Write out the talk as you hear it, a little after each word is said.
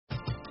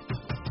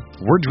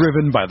We're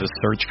driven by the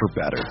search for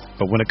better.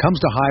 But when it comes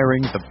to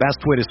hiring, the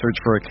best way to search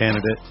for a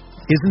candidate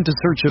isn't to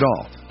search at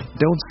all.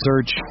 Don't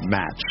search,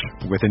 match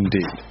with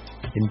Indeed.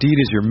 Indeed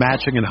is your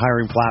matching and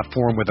hiring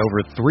platform with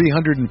over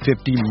 350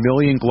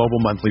 million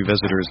global monthly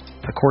visitors,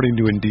 according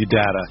to Indeed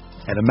data,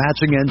 and a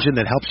matching engine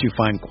that helps you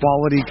find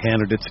quality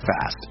candidates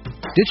fast.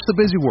 Ditch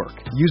the busy work.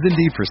 Use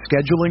Indeed for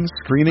scheduling,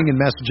 screening, and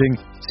messaging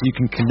so you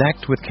can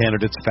connect with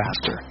candidates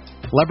faster.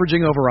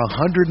 Leveraging over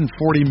 140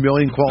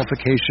 million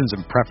qualifications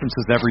and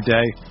preferences every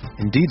day,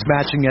 Indeed's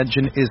matching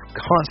engine is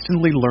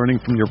constantly learning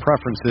from your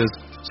preferences,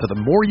 so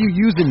the more you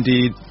use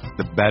Indeed,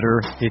 the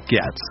better it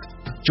gets.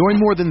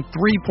 Join more than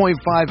 3.5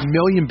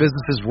 million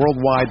businesses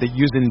worldwide that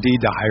use Indeed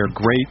to hire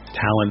great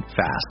talent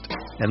fast.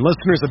 And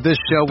listeners of this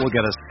show will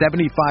get a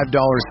 $75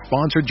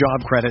 sponsored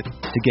job credit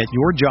to get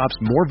your jobs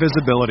more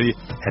visibility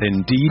at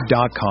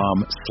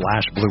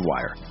Indeed.com/Blue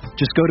Wire.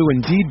 Just go to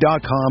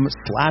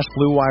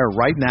Indeed.com/Blue Wire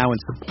right now and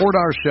support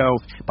our show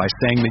by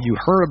saying that you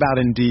heard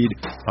about Indeed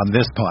on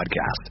this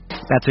podcast.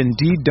 That's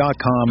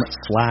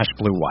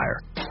Indeed.com/Blue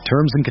Wire.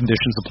 Terms and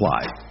conditions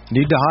apply.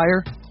 Need to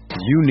hire?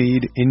 You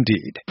need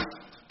Indeed.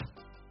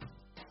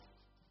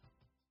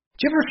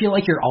 Do you ever feel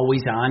like you're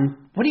always on?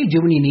 What do you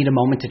do when you need a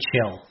moment to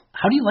chill?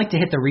 How do you like to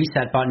hit the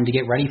reset button to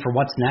get ready for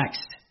what's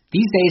next?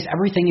 These days,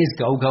 everything is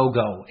go, go,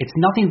 go. It's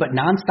nothing but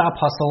nonstop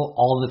hustle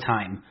all the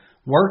time.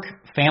 Work,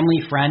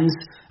 family, friends,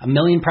 a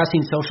million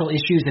pressing social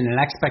issues, and an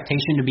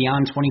expectation to be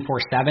on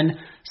 24/7.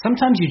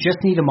 Sometimes you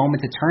just need a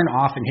moment to turn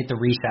off and hit the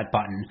reset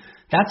button.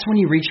 That's when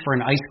you reach for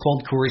an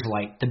ice-cold Coors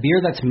Light, the beer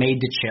that's made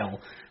to chill.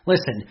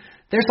 Listen,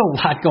 there's a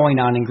lot going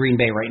on in Green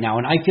Bay right now,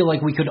 and I feel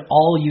like we could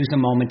all use a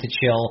moment to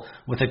chill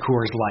with a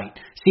Coors Light.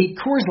 See,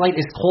 Coors Light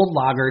is cold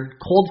lagered,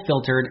 cold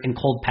filtered, and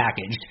cold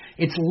packaged.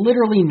 It's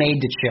literally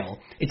made to chill.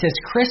 It's as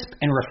crisp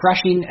and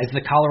refreshing as the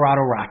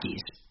Colorado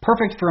Rockies.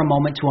 Perfect for a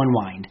moment to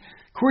unwind.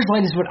 Coors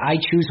Light is what I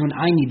choose when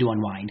I need to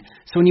unwind.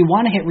 So when you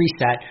want to hit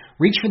reset,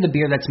 reach for the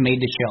beer that's made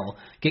to chill.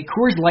 Get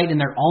Coors Light in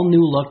their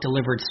all-new look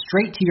delivered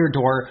straight to your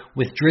door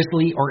with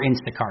Drizzly or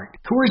Instacart.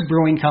 Coors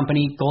Brewing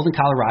Company, Golden,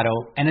 Colorado,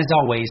 and as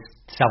always,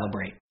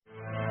 celebrate.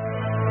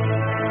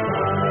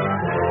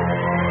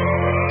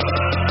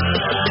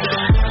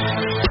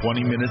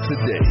 "20 minutes a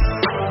day,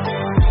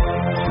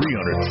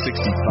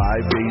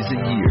 365 days a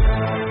year.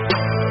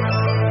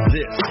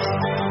 This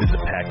is the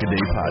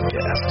Pack-A-Day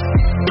Podcast.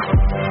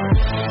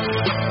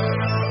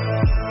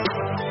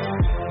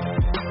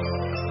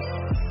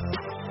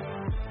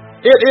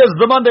 It is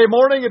the Monday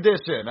morning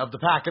edition of the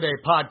Pack-A-Day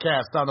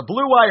Podcast on the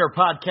Blue Wire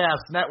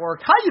Podcast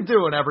Network. How you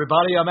doing,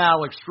 everybody? I'm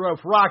Alex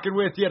Strofe, rocking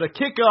with you to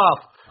kick off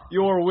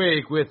your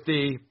week with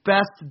the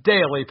best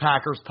daily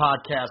Packers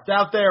podcast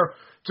out there.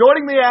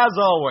 Joining me, as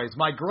always,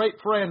 my great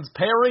friends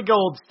Perry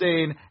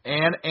Goldstein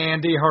and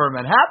Andy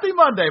Herman. Happy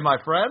Monday, my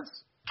friends.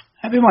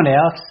 Happy Monday,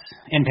 Alex.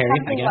 And Perry,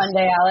 I guess. Happy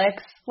Monday,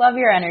 Alex. Love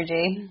your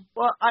energy.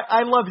 Well,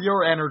 I love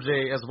your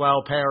energy as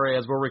well, Perry,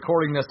 as we're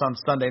recording this on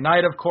Sunday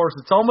night, of course.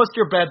 It's almost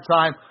your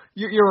bedtime.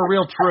 You're a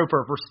real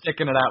trooper for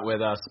sticking it out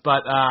with us.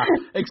 But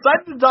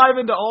excited to dive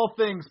into all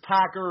things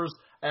Packers,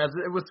 as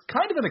it was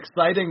kind of an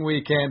exciting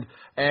weekend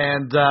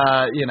and,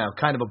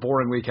 kind of a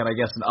boring weekend, I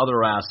guess, in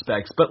other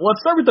aspects. But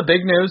let's start with the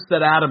big news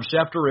that Adam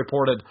Schefter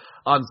reported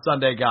on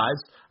Sunday,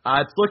 guys.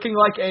 It's looking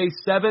like a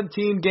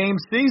 17-game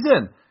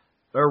season,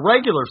 or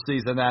regular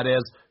season, that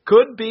is,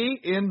 could be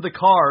in the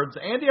cards.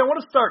 Andy, I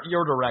want to start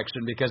your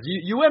direction because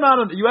you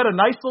had a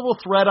nice little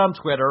thread on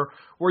Twitter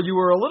where you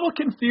were a little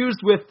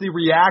confused with the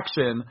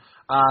reaction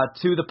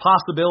to the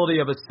possibility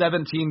of a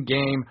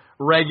 17-game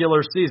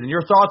regular season.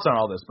 Your thoughts on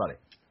all this, buddy?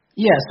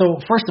 Yeah, so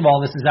first of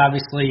all, this is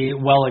obviously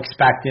well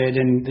expected,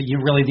 and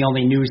the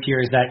only news here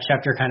is that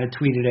Schefter kind of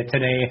tweeted it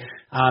today.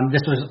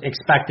 This was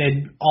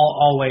expected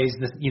always.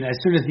 As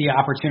soon as the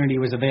opportunity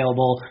was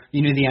available,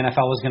 you knew the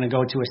NFL was going to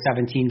go to a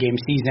 17-game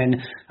season.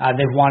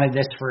 They've wanted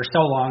this for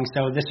so long,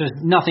 so this was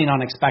nothing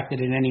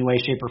unexpected in any way,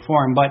 shape, or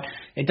form. But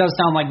it does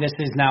sound like this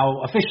is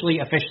now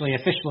officially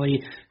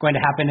going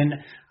to happen, and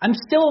I'm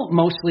still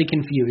mostly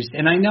confused.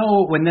 And I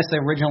know when this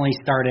originally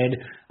started,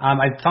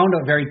 I found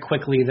out very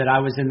quickly that I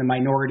was in the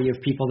minority of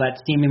people that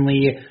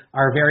seemingly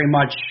are very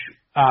much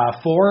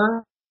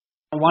for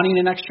wanting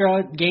an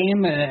extra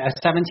game, a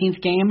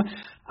 17th game,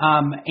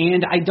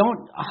 and I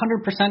don't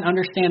 100%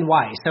 understand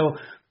why. So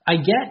I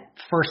get,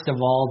 first of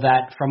all,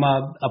 that from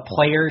a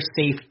player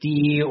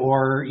safety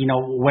or,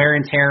 wear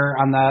and tear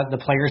on the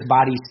player's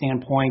body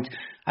standpoint,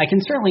 I can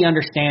certainly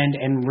understand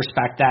and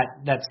respect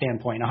that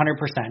standpoint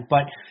 100%.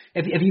 But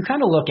if you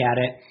kind of look at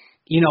it,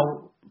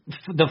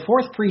 the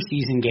fourth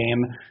preseason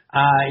game,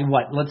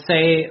 let's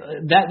say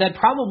that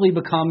probably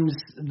becomes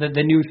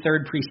the new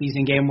third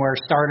preseason game where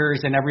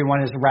starters and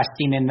everyone is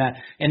resting in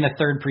the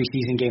third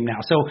preseason game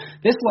now. So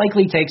this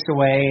likely takes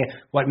away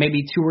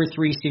maybe 2 or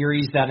 3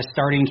 series that a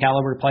starting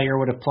caliber player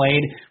would have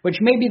played,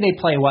 which maybe they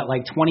play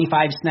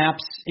 25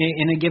 snaps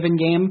in a given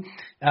game,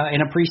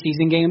 in a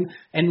preseason game,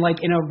 and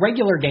in a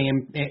regular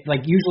game,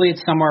 usually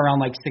it's somewhere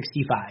around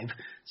 65.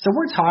 So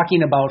we're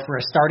talking about, for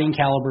a starting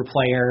caliber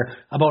player,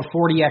 about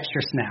 40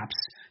 extra snaps.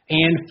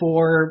 And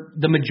for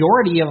the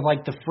majority of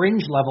like the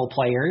fringe level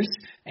players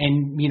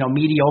and,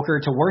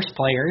 mediocre to worse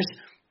players,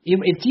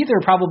 it's either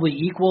probably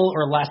equal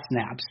or less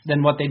snaps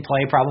than what they'd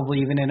play probably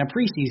even in a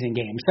preseason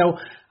game. So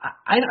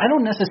I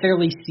don't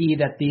necessarily see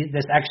that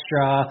this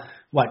extra,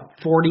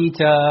 40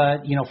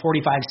 to,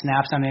 45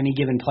 snaps on any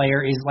given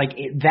player is like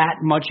that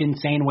much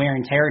insane wear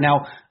and tear.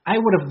 Now, I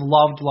would have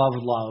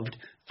loved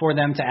for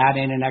them to add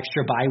in an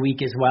extra bye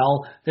week as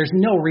well. There's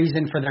no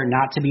reason for there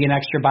not to be an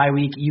extra bye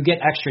week. You get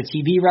extra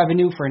TV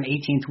revenue for an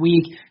 18th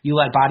week. You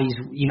let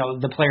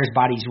the players'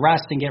 bodies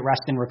rest and get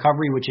rest and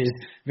recovery, which is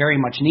very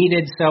much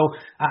needed. So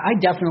I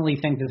definitely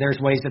think that there's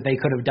ways that they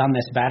could have done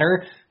this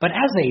better. But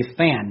as a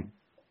fan,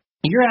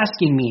 you're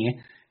asking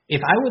me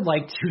if I would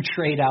like to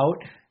trade out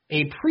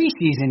a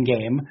preseason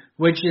game,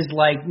 which is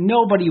like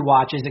nobody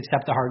watches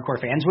except the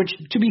hardcore fans, which,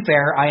 to be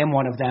fair, I am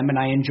one of them and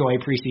I enjoy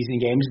preseason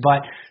games,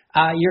 but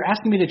you're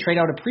asking me to trade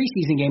out a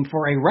preseason game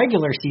for a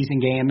regular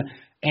season game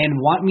and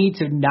want me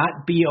to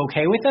not be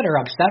okay with it or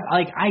upset.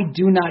 Like, I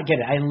do not get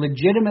it. I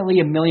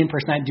legitimately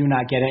 1,000,000% do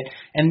not get it.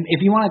 And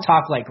if you want to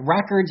talk like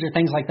records or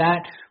things like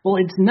that, well,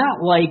 it's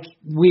not like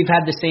we've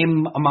had the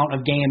same amount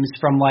of games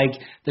from like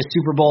the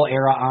Super Bowl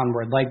era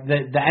onward. Like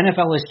the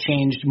NFL has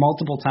changed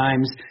multiple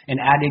times and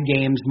added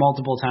games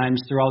multiple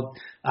times throughout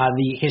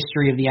the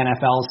history of the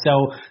NFL.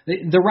 So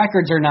the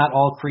records are not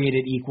all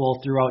created equal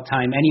throughout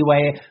time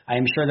anyway. I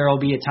am sure there will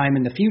be a time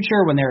in the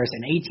future when there is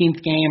an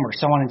 18th game or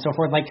so on and so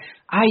forth. Like,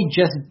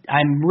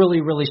 I'm really,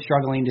 really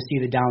struggling to see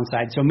the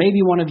downside. So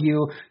maybe one of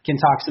you can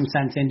talk some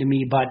sense into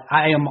me, but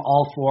I am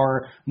all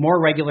for more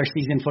regular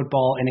season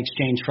football in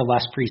exchange for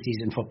less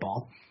preseason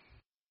football.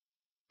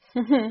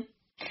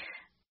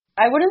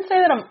 I wouldn't say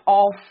that I'm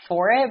all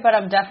for it, but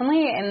I'm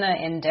definitely in the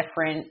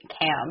indifferent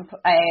camp.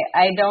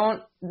 I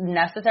don't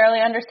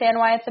necessarily understand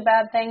why it's a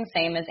bad thing.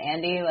 Same as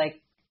Andy,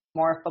 like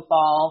more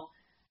football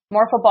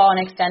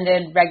and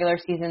extended regular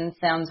season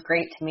sounds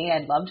great to me.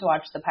 I'd love to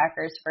watch the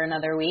Packers for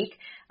another week.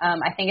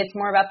 I think it's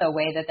more about the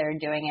way that they're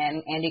doing it.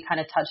 And Andy kind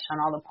of touched on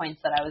all the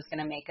points that I was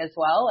going to make as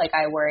well. Like,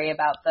 I worry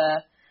about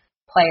the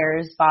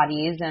players'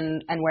 bodies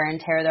and wear and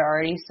tear. They're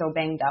already so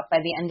banged up by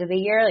the end of the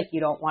year. Like,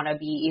 you don't want to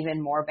be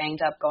even more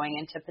banged up going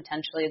into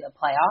potentially the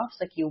playoffs.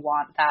 Like, you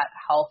want that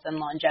health and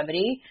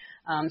longevity.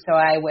 So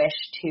I wish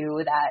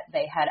too that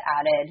they had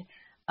added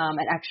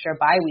an extra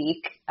bye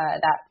week.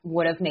 That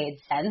would have made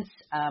sense.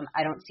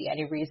 I don't see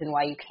any reason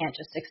why you can't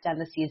just extend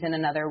the season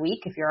another week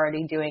if you're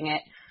already doing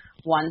it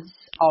once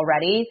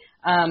already.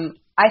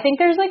 I think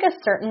there's like a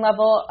certain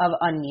level of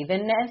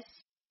unevenness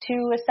to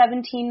a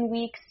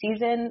 17-week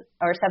season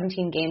or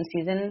 17-game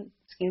season,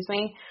 excuse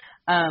me.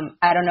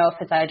 I don't know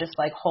if it's just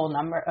like whole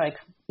number, like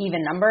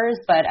even numbers,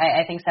 but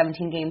I think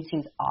 17 games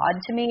seems odd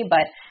to me.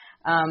 But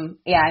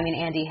yeah, I mean,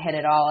 Andy hit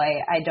it all.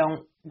 I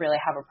don't really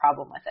have a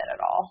problem with it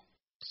at all.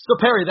 So,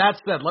 Perry,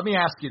 that said, let me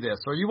ask you this.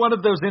 Are you one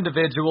of those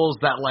individuals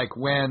that, like,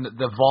 when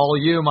the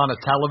volume on a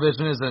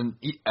television is an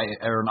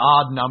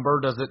odd number,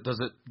 does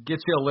it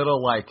get you a little,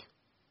 like,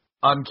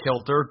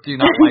 unkiltered? Do you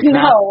not like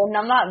that? No,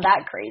 I'm not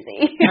that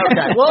crazy.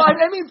 Okay. Well, I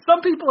mean,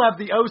 some people have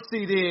the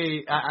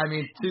OCD,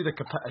 to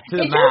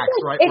the max,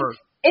 right?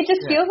 It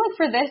just feels like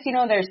for this,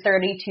 there's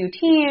 32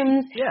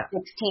 teams,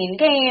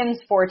 16 games,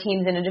 4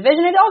 teams in a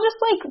division. It all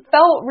just, like,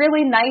 felt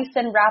really nice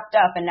and wrapped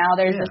up, and now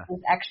there's this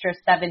extra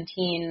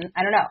 17,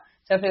 I don't know.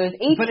 So if it was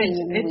 18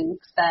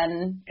 weeks,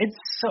 then it's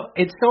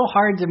so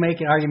hard to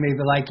make an argument,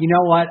 but like, you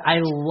know what? I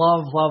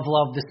love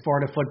the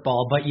sport of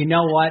football, but you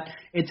know what?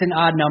 It's an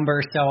odd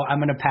number, so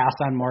I'm going to pass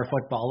on more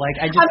football.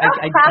 Like, I'm not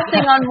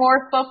passing on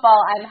more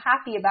football. I'm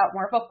happy about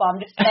more football. I'm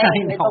just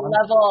saying there's a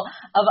level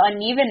of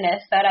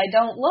unevenness that I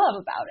don't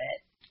love about it.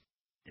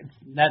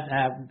 That's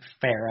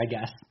fair, I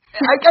guess.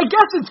 I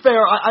guess it's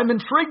fair. I'm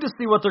intrigued to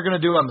see what they're going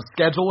to do on the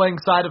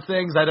scheduling side of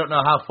things. I don't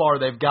know how far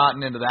they've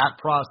gotten into that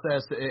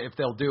process, if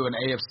they'll do an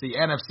AFC,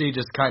 NFC,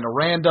 just kind of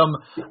random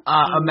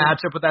a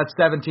matchup with that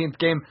 17th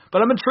game.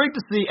 But I'm intrigued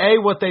to see,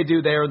 A, what they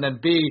do there, and then,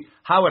 B,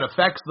 how it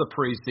affects the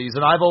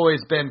preseason. I've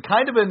always been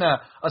kind of in a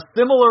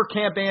similar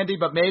camp, Andy,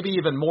 but maybe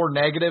even more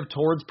negative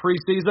towards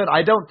preseason.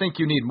 I don't think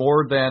you need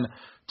more than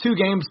 2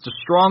 games to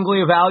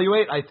strongly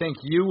evaluate. I think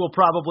you will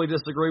probably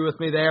disagree with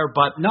me there,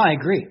 but no, I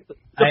agree.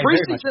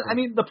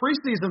 The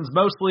preseason's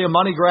mostly a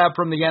money grab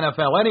from the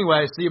NFL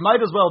anyway, so you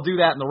might as well do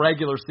that in the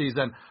regular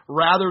season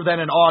rather than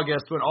in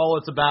August when all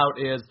it's about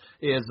is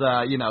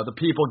the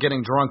people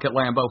getting drunk at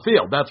Lambeau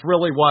Field. That's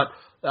really what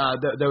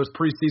those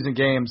preseason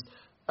games,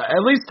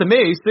 at least to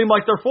me, seem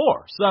like they're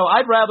for. So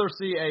I'd rather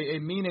see a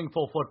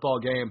meaningful football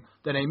game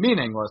than a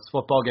meaningless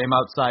football game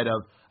outside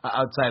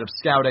of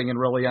scouting and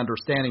really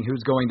understanding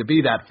who's going to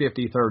be that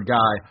 53rd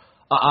guy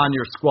on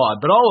your squad.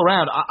 But all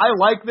around, I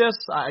like this.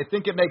 I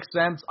think it makes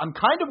sense. I'm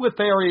kind of with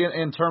Perry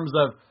in terms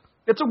of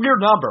it's a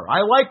weird number. I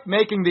like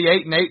making the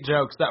 8-8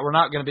 jokes that we're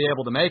not going to be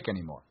able to make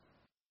anymore.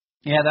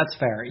 Yeah, that's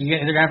fair.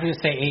 They're going to have to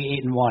say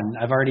 8-8-1.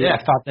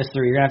 I've thought this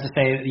through. You're going to have to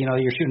say,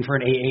 you're shooting for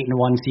an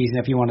 8-8-1 season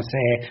if you want to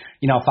say,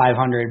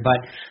 500. But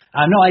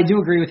no, I do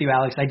agree with you,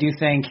 Alex. I do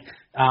think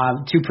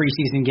 2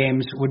 preseason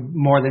games would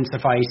more than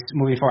suffice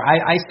moving forward.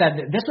 I said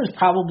that this was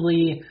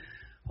probably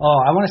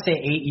I want to say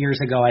 8 years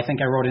ago, I think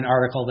I wrote an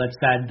article that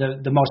said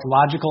the most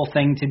logical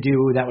thing to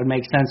do that would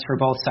make sense for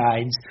both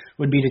sides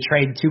would be to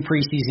trade 2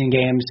 preseason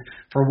games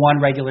for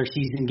 1 regular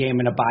season game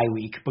and a bye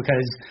week,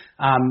 because,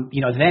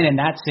 then in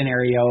that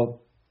scenario,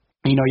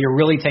 you're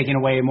really taking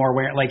away more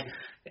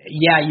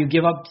you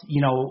give up,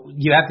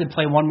 you have to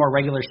play 1 more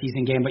regular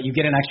season game, but you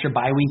get an extra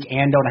bye week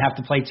and don't have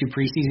to play 2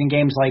 preseason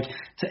games.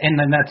 And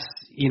then that's,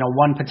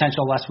 1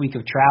 potential less week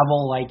of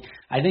travel.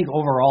 I think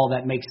overall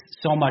that makes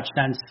so much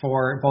sense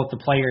for both the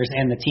players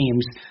and the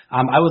teams.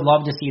 I would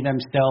love to see them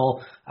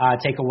still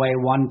take away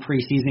 1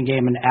 preseason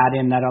game and add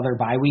in that other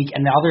bye week.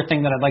 And the other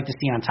thing that I'd like to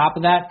see on top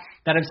of that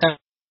I've said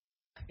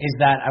is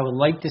that I would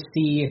like to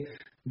see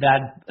that,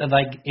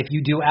 if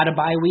you do add a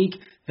bye week,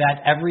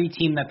 that every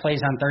team that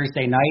plays on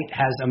Thursday night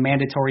has a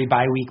mandatory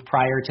bye week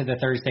prior to the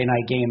Thursday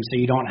night game, so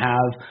you don't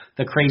have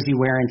the crazy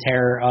wear and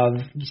tear of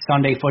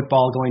Sunday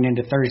football going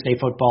into Thursday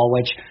football,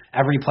 which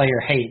every player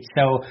hates.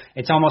 So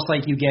it's almost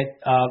like you get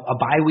a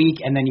bye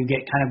week, and then you get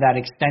kind of that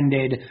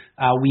extended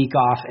week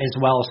off as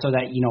well, so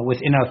that,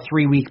 within a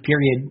 3-week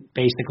period,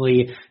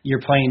 basically,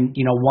 you're playing,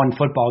 1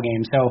 football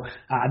game. So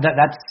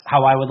that's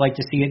how I would like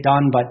to see it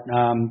done, but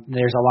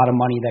there's a lot of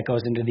money that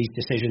goes into these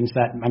decisions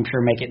that I'm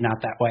sure make it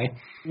not that way.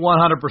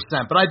 100%.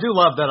 But I do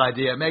love that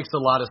idea. It makes a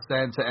lot of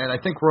sense, and I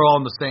think we're all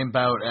in the same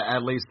boat,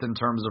 at least in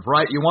terms of,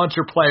 right, you want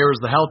your players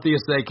the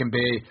healthiest they can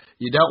be.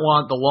 You don't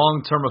want the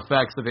long-term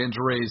effects of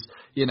injuries,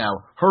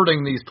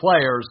 hurting these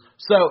players.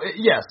 So,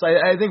 yes,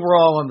 I think we're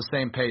all on the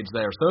same page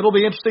there. So it'll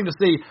be interesting to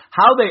see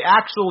how they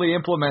actually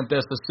implement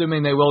this,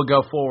 assuming they will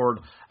go forward,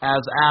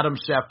 as Adam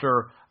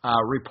Schefter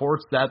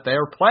reports that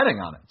they're planning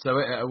on it.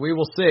 So we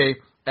will see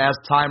as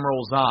time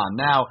rolls on.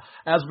 Now,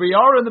 as we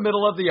are in the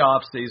middle of the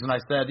off season, I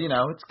said,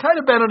 it's kind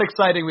of been an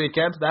exciting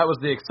weekend. That was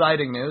the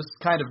exciting news.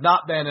 Kind of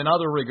not been in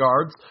other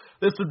regards.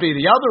 This would be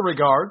the other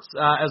regards,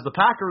 as the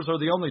Packers are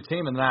the only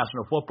team in the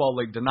National Football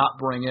League to not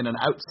bring in an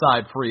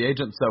outside free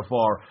agent so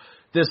far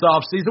this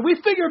offseason. We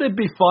figured it'd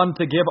be fun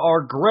to give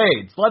our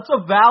grades. Let's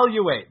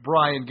evaluate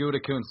Brian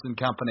Gutekunst and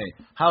company,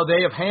 how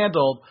they have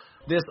handled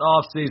this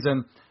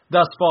offseason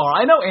thus far.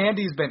 I know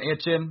Andy's been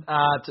itching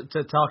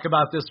to talk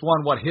about this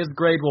one, what his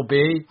grade will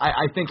be.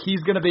 I think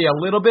he's going to be a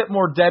little bit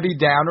more Debbie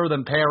Downer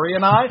than Perry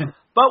and I,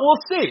 but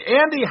we'll see.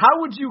 Andy, how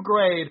would you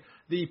grade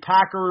the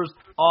Packers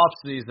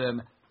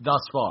offseason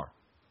thus far?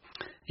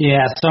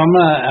 Yeah, so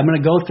I'm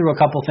gonna go through a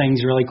couple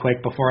things really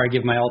quick before I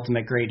give my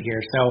ultimate grade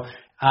here. So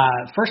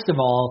first of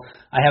all,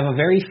 I have a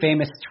very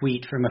famous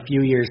tweet from a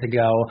few years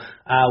ago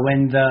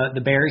when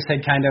the Bears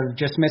had kind of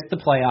just missed the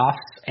playoffs,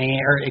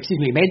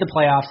 made the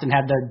playoffs and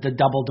had the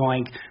double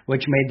doink,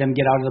 which made them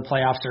get out of the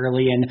playoffs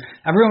early, and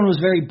everyone was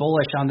very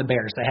bullish on the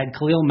Bears. They had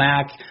Khalil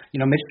Mack,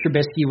 Mitch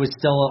Trubisky was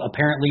still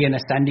apparently an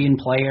ascending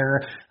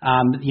player.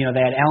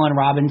 They had Allen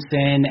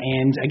Robinson,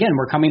 and again,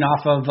 we're coming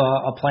off of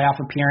a playoff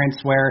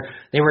appearance where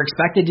they were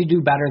expected to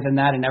do better than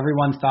that, and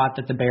everyone thought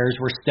that the Bears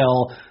were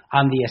still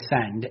on the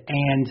ascend.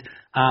 And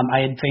I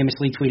had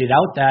famously tweeted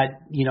out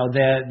that,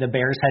 the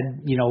Bears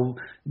had,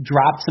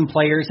 dropped some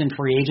players in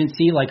free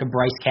agency, like a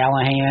Bryce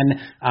Callahan.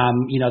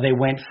 They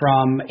went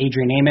from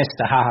Adrian Amos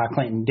to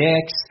Clinton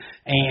Dix,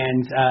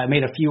 and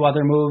made a few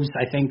other moves.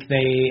 I think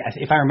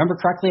if I remember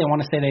correctly, I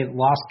want to say they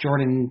lost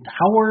Jordan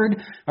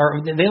Howard,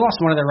 or they lost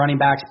one of their running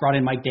backs, brought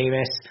in Mike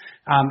Davis.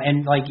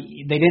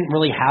 They didn't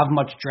really have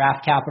much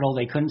draft capital.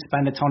 They couldn't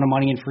spend a ton of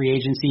money in free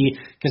agency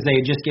because they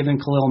had just given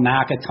Khalil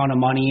Mack a ton of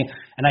money.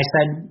 And I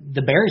said,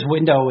 the Bears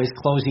window is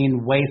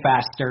closing way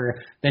faster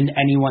than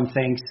anyone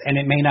thinks, and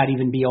it may not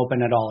even be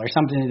open at all, or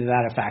something to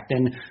that effect.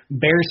 And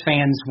Bears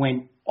fans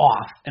went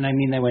off, and I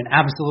mean they went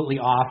absolutely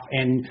off,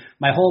 and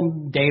my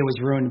whole day was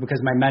ruined because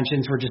my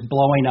mentions were just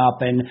blowing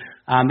up, and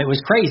it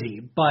was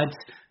crazy. But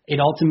it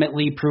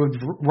ultimately proved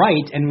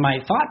right, and my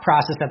thought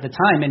process at the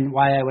time, and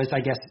why I was, I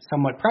guess,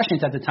 somewhat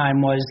prescient at the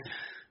time, was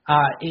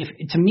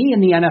to me in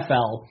the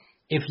NFL,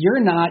 if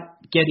you're not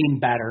getting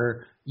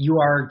better, you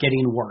are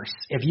getting worse.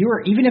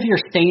 Even if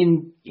you're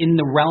staying in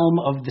the realm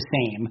of the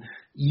same,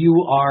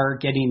 you are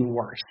getting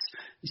worse.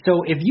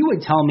 So if you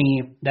would tell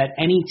me that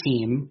any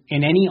team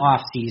in any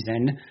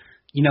offseason,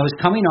 is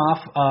coming off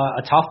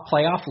a tough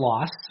playoff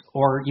loss,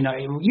 or,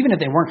 even if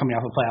they weren't coming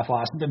off a playoff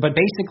loss, but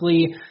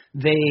basically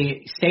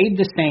they stayed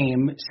the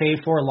same,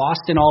 save for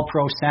lost an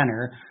all-pro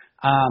center,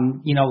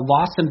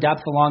 lost some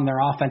depth along their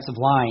offensive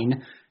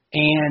line,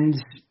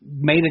 and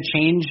made a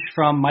change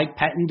from Mike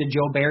Pettin to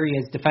Joe Barry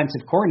as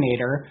defensive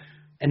coordinator,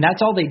 and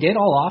that's all they did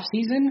all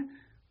offseason,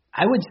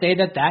 I would say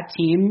that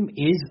team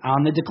is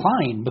on the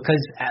decline,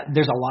 because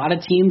there's a lot of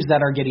teams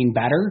that are getting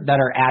better,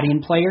 that are adding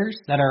players,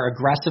 that are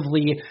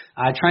aggressively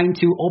trying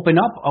to open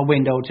up a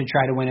window to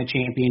try to win a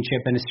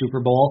championship and a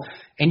Super Bowl.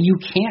 And you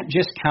can't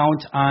just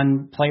count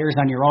on players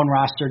on your own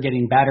roster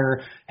getting better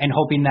and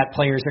hoping that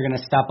players are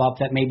going to step up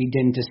that maybe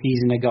didn't a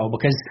season ago,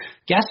 because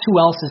guess who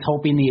else is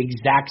hoping the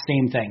exact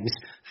same things?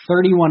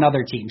 31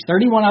 other teams.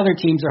 31 other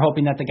teams are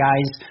hoping that the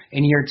guys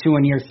in year 2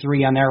 and year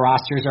 3 on their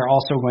rosters are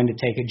also going to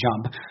take a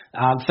jump.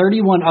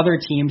 31 other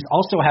teams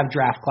also have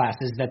draft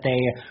classes that they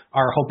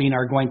are hoping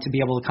are going to be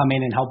able to come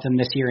in and help them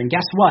this year. And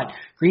guess what?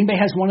 Green Bay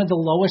has one of the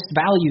lowest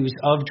values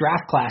of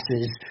draft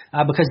classes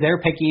because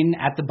they're picking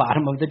at the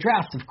bottom of the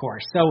draft, of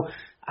course. So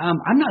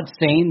I'm not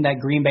saying that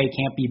Green Bay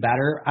can't be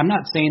better. I'm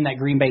not saying that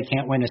Green Bay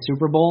can't win a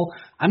Super Bowl.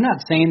 I'm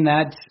not saying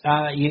that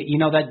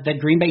that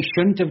Green Bay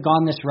shouldn't have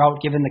gone this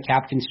route given the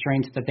cap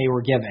constraints that they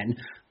were given.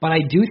 But I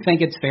do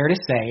think it's fair to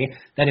say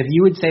that if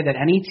you would say that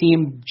any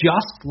team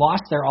just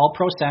lost their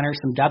all-pro center,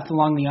 some depth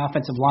along the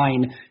offensive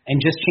line,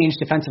 and just changed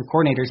defensive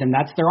coordinators, and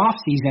that's their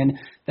offseason,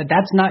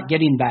 that's not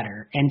getting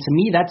better. And to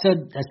me, that's a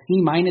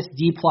C-,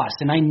 D+.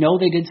 And I know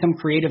they did some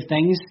creative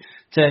things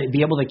to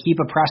be able to keep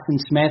a Preston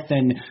Smith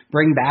and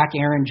bring back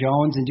Aaron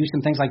Jones and do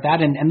some things like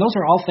that. And those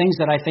are all things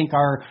that I think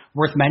are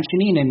worth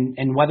mentioning.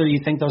 And whether you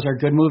think those are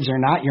good moves or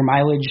not, your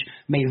mileage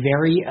may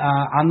vary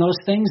on those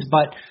things.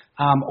 But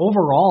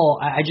overall,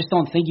 I just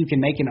don't think you can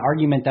make an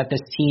argument that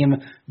this team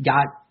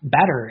got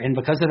better. And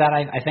because of that,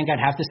 I think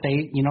I'd have to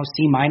say, C-,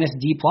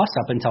 D+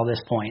 up until this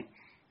point.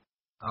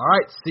 All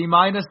right, C-,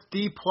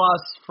 D+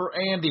 for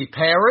Andy.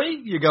 Perry,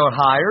 you going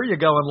higher, you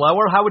going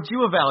lower? How would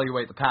you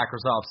evaluate the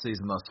Packers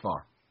offseason thus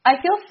far? I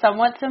feel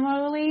somewhat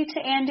similarly to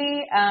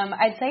Andy.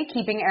 I'd say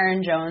keeping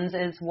Aaron Jones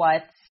is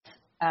what's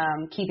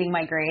keeping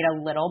my grade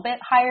a little bit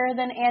higher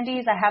than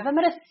Andy's. I have him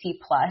at a C+,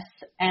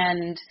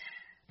 and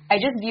I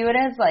just view it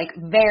as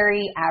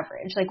very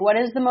average. What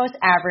is the most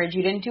average?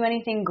 You didn't do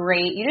anything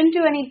great. You didn't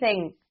do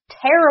anything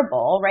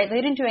terrible, right?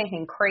 They didn't do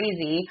anything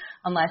crazy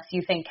unless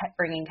you think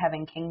bringing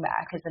Kevin King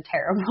back is a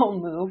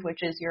terrible move, which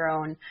is your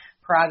own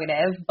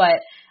prerogative. But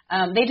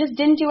they just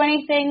didn't do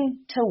anything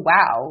to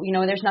wow.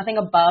 There's nothing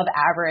above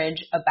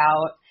average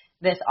about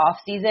this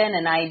offseason,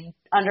 and I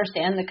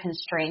understand the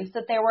constraints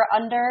that they were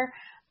under.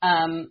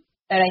 And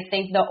I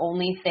think the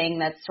only thing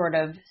that's sort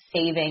of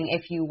saving,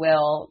 if you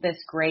will, this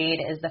grade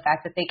is the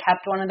fact that they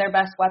kept one of their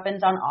best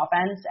weapons on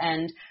offense,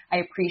 and I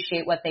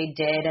appreciate what they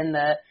did and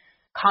the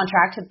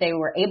contract that they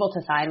were able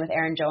to sign with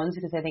Aaron Jones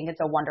because I think it's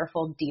a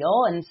wonderful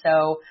deal. And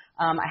so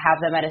I have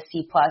them at a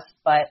C+,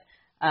 but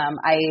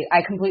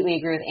I completely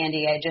agree with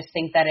Andy. I just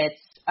think that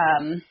it's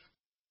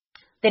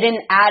they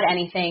didn't add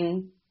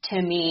anything to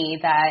me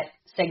that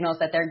signals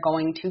that they're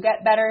going to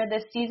get better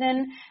this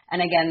season.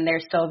 And again,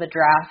 there's still the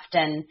draft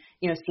and,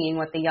 seeing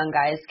what the young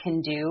guys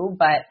can do.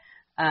 But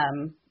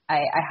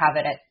I have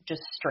it at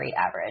just straight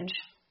average.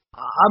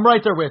 I'm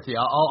right there with you.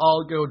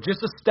 I'll go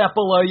just a step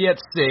below you at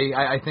C.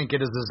 I think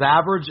it is as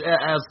average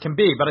as can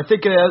be. But I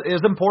think it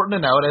is important to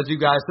note, as you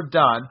guys have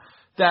done,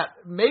 that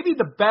maybe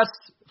the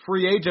best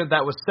free agent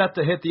that was set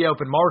to hit the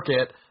open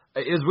market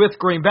is with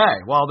Green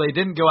Bay. While they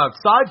didn't go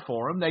outside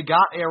for him, they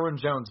got Aaron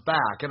Jones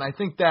back. And I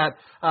think that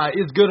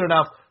is good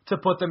enough to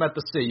put them at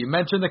the C. You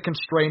mentioned the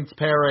constraints,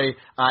 Perry.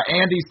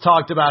 Andy's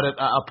talked about it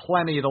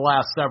plenty the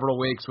last several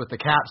weeks with the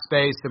cap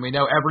space, and we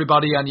know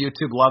everybody on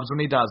YouTube loves when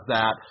he does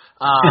that.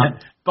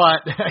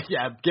 But,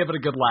 yeah, give it a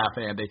good laugh,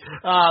 Andy.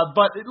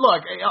 But,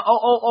 look,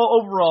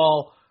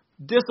 overall,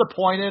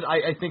 disappointed.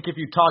 I think if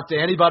you talk to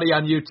anybody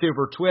on YouTube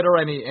or Twitter,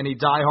 any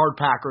diehard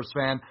Packers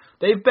fan,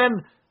 they've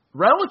been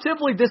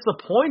relatively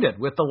disappointed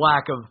with the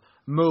lack of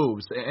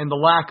moves and the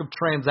lack of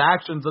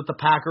transactions that the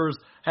Packers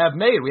have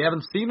made. We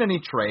haven't seen any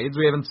trades.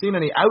 We haven't seen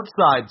any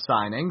outside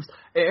signings,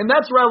 and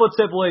that's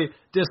relatively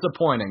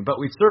disappointing. But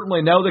we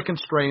certainly know the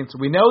constraints.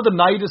 We know the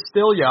night is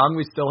still young.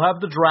 We still have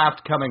the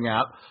draft coming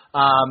up,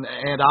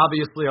 and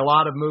obviously a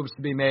lot of moves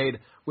to be made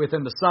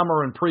within the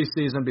summer and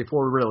preseason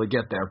before we really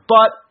get there.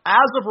 But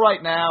as of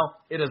right now,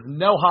 it is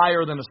no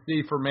higher than a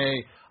C for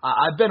me.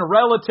 I've been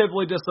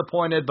relatively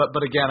disappointed, but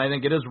again, I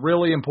think it is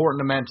really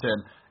important to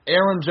mention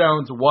Aaron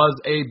Jones was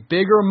a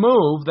bigger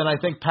move than I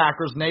think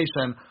Packers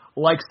Nation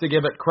likes to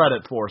give it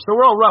credit for. So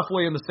we're all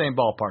roughly in the same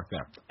ballpark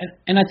there.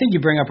 And I think you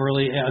bring up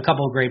really a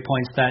couple of great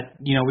points that,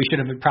 we should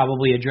have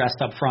probably addressed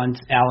up front,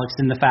 Alex,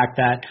 in the fact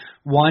that,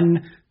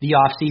 one, the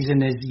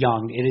offseason is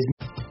young. It is.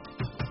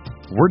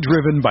 We're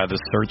driven by the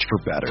search for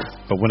better.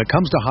 But when it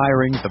comes to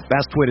hiring, the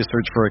best way to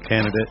search for a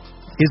candidate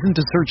isn't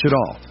to search at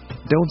all.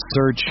 Don't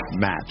search,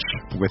 match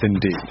with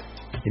Indeed.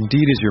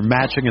 Indeed is your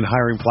matching and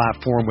hiring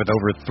platform with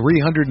over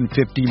 350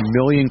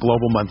 million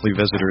global monthly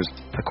visitors,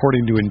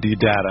 according to Indeed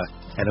data,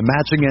 and a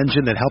matching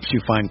engine that helps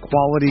you find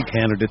quality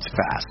candidates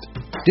fast.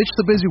 Ditch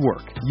the busy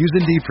work. Use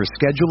Indeed for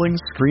scheduling,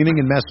 screening,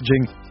 and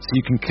messaging so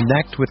you can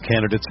connect with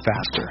candidates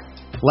faster.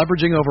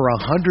 Leveraging over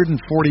 140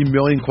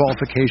 million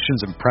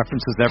qualifications and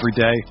preferences every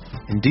day,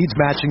 Indeed's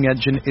matching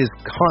engine is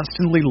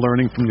constantly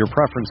learning from your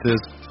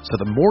preferences, so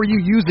the more you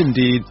use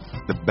Indeed,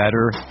 the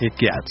better it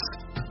gets.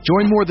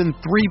 Join more than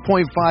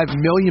 3.5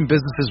 million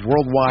businesses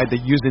worldwide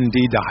that use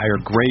Indeed to hire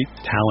great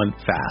talent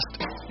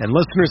fast. And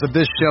listeners of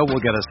this show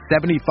will get a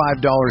 $75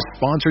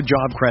 sponsored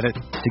job credit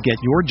to get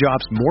your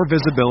jobs more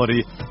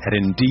visibility at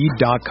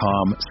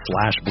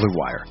Indeed.com/Blue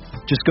Wire.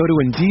 Just go to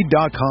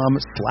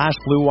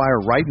Indeed.com/Blue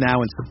Wire right now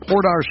and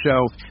support our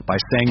show by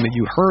saying that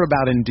you heard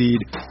about Indeed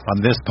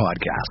on this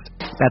podcast.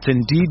 That's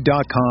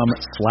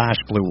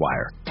Indeed.com/Blue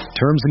Wire.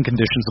 Terms and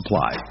conditions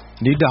apply.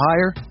 Need to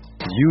hire?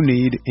 You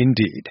need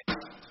Indeed.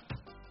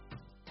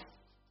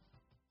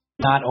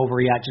 Not over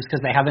yet. Just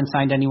because they haven't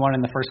signed anyone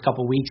in the first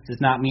couple weeks does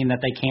not mean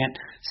that they can't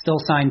still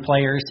sign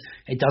players.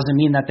 It doesn't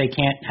mean that they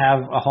can't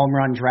have a home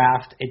run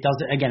draft. It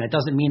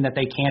doesn't mean that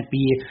they can't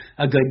be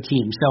a good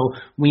team.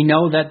 So we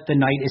know that the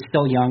night is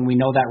still young. We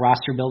know that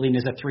roster building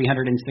is a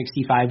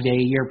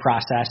 365-day-a-year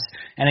process.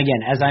 And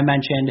again, as I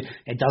mentioned,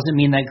 it doesn't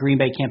mean that Green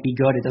Bay can't be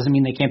good. It doesn't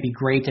mean they can't be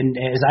great. And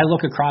as I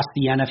look across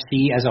the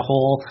NFC as a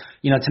whole,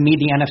 to me,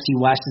 the NFC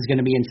West is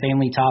going to be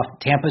insanely tough.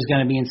 Tampa's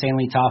going to be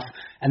insanely tough.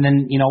 And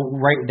then,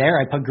 right there,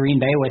 I put Green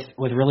Bay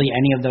with really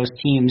any of those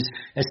teams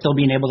as still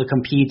being able to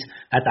compete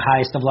at the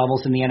highest of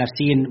levels in the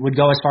NFC, and would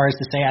go as far as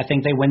to say I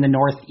think they win the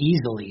North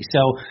easily.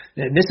 So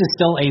this is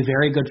still a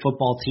very good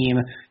football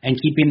team,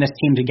 and keeping this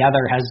team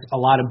together has a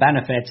lot of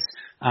benefits,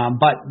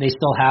 but they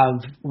still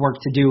have work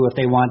to do if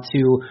they want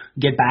to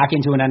get back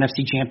into an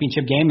NFC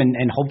championship game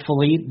and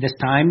hopefully this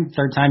time,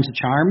 third time's a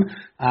charm,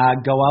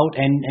 go out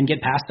and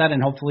get past that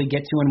and hopefully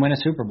get to and win a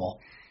Super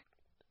Bowl.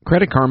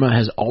 Credit Karma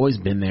has always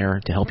been there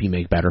to help you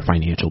make better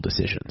financial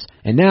decisions.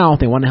 And now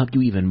they want to help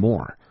you even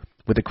more.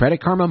 With a Credit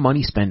Karma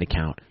Money Spend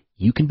account,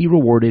 you can be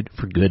rewarded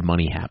for good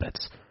money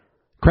habits.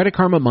 Credit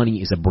Karma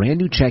Money is a brand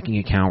new checking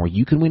account where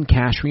you can win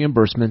cash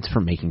reimbursements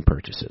for making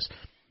purchases.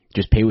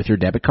 Just pay with your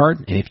debit card,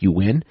 and if you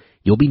win,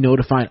 you'll be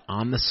notified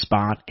on the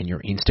spot, and your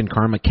Instant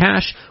Karma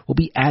cash will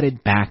be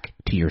added back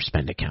to your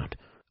spend account.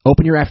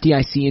 Open your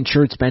FDIC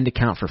insured spend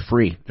account for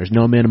free. There's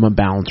no minimum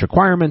balance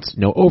requirements,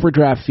 no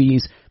overdraft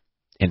fees,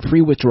 and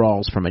free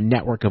withdrawals from a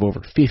network of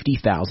over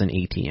 50,000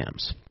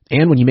 ATMs.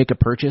 And when you make a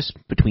purchase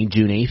between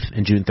June 8th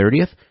and June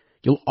 30th,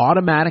 you'll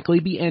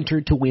automatically be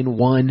entered to win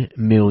 $1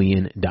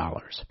 million.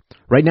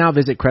 Right now,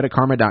 visit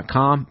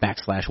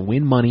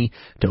creditkarma.com/winmoney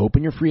to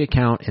open your free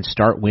account and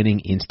start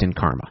winning instant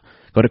karma.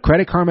 Go to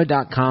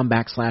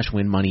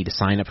creditkarma.com/winmoney to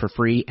sign up for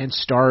free and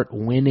start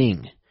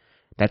winning.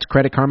 That's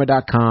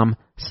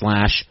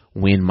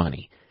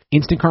creditkarma.com/winmoney.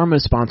 Instant Karma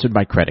is sponsored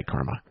by Credit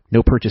Karma.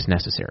 No purchase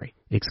necessary.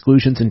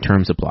 Exclusions and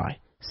terms apply.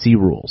 See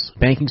rules.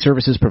 Banking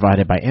services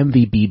provided by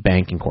MVB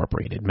Bank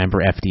Incorporated.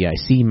 Member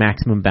FDIC.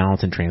 Maximum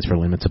balance and transfer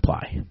limits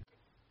apply.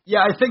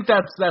 Yeah, I think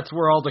that's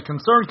where all the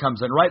concern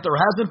comes in, right? There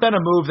hasn't been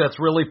a move that's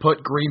really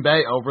put Green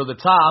Bay over the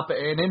top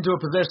and into a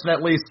position,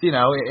 at least,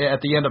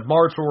 at the end of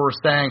March, where we're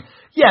saying,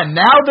 yeah,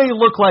 now they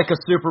look like a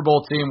Super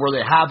Bowl team where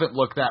they haven't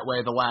looked that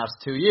way the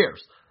last 2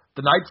 years.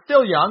 The night's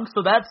still young,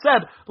 so that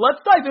said, let's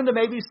dive into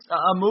maybe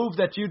a move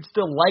that you'd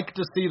still like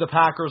to see the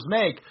Packers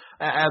make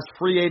as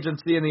free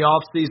agency in the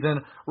offseason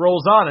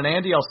rolls on. And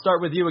Andy, I'll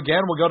start with you again.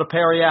 We'll go to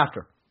Perry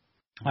after.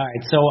 All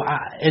right, so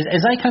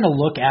as I kind of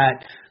look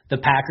at the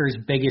Packers'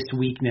 biggest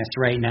weakness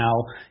right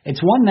now,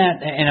 it's one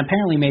that, and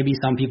apparently maybe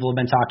some people have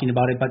been talking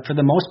about it, but for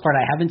the most part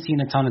I haven't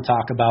seen a ton of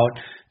talk about,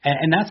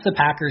 and that's the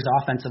Packers'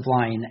 offensive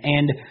line.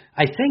 And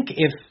I think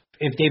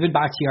if David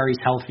Bakhtiari's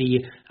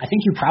healthy, I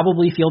think you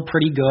probably feel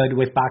pretty good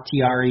with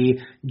Bakhtiari,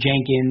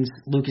 Jenkins,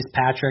 Lucas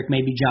Patrick,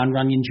 maybe John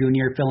Runyon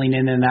Jr. filling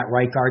in that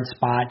right guard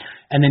spot,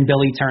 and then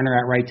Billy Turner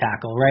at right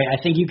tackle, right? I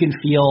think you can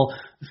feel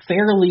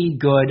fairly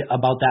good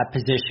about that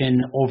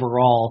position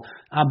overall.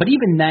 But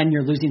even then,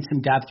 you're losing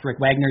some depth. Rick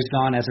Wagner's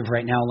gone as of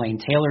right now. Lane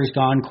Taylor's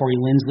gone. Corey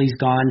Linsley's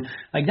gone.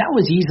 Like, that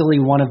was easily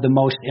one of the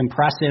most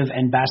impressive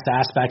and best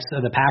aspects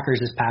of the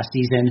Packers this past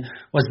season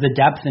was the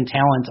depth and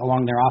talent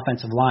along their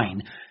offensive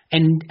line.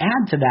 And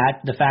add to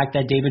that the fact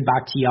that David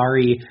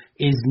Bakhtiari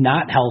is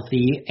not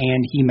healthy,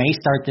 and he may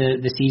start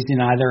the season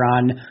either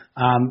on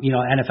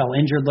NFL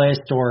injured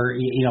list or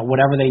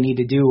whatever they need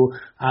to do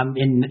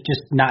in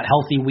just not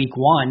healthy week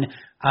one.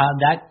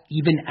 That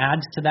even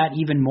adds to that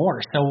even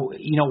more. So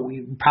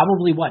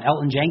probably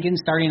Elton Jenkins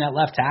starting at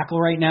left tackle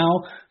right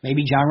now,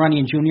 maybe John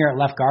Runyon Jr. at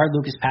left guard,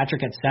 Lucas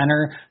Patrick at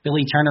center,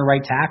 Billy Turner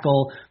right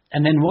tackle.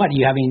 And then what? Are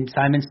you having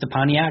Simon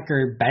Stepaniak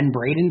or Ben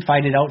Braden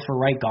fight it out for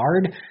right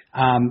guard?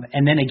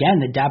 And then again,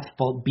 the depth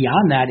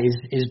beyond that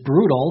is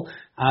brutal.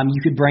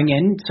 You could bring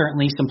in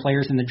certainly some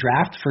players in the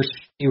draft first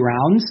few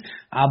rounds,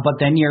 but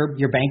then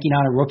you're banking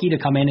on a rookie to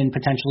come in and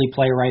potentially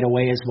play right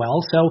away as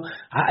well. So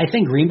I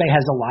think Green Bay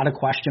has a lot of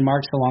question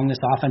marks along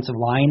this offensive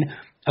line.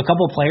 A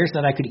couple of players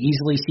that I could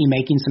easily see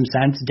making some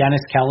sense.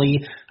 Dennis Kelly,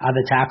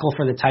 the tackle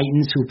for the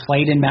Titans, who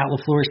played in Matt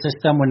LaFleur's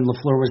system when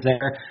LaFleur was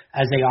there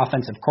as the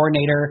offensive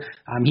coordinator.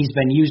 He's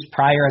been used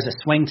prior as a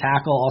swing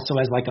tackle, also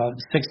as like a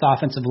sixth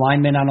offensive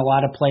lineman on a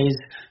lot of plays,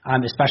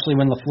 especially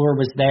when LaFleur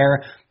was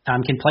there.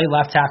 Can play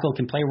left tackle,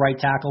 can play right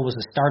tackle, was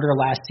a starter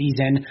last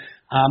season.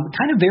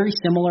 Kind of very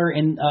similar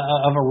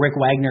of a Rick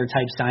Wagner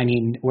type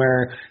signing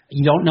where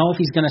you don't know if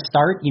he's going to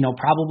start.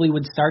 Probably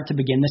would start to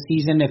begin the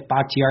season if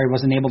Bakhtiari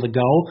wasn't able to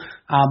go,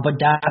 but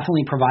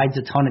definitely provides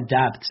a ton of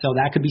depth. So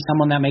that could be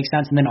someone that makes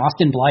sense. And then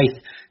Austin Blythe,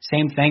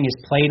 same thing, is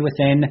played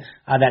within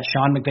that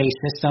Sean McVay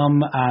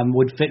system,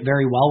 would fit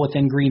very well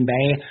within Green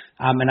Bay.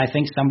 And I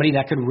think somebody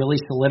that could really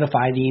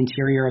solidify the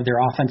interior of their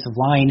offensive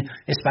line,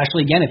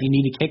 especially, again, if you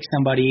need to kick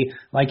somebody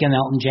like an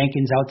Elgton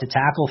Jenkins out to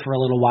tackle for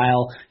a little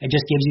while, it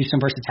just gives you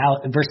some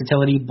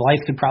versatility.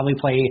 Blythe could probably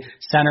play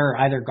center,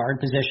 either guard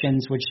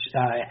positions, which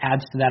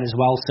adds to that as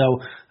well.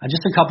 So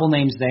just a couple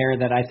names there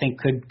that I think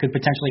could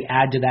potentially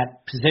add to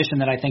that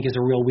position that I think is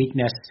a real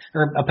weakness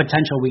or a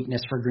potential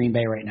weakness for Green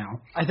Bay right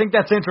now. I think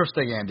that's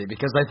interesting, Andy,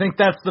 because I think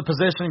that's the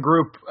position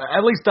group,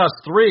 at least us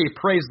three,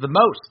 praised the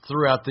most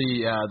throughout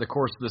the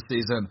course of the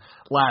season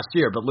last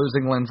year. But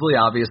losing Lindsley,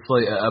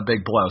 obviously a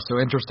big blow. So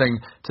interesting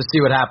to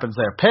see what happens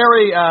there.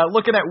 Perry,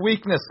 looking at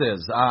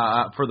weaknesses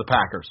for the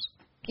Packers.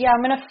 Yeah,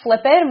 I'm going to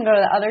flip it and go to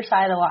the other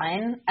side of the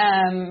line.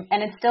 And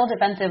it's still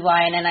defensive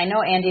line. And I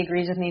know Andy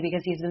agrees with me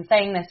because he's been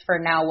saying this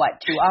for now, 2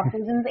 off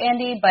seasons,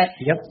 Andy? But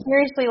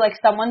seriously,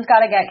 someone's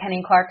got to get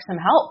Kenny Clark some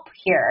help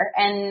here.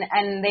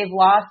 And they've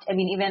lost,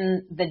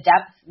 even the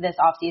depth this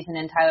offseason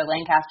in Tyler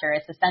Lancaster.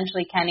 It's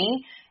essentially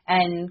Kenny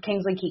and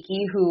Kingsley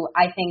Keke, who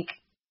I think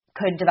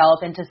could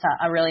develop into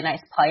a really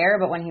nice player.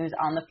 But when he was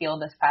on the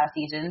field this past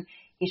season,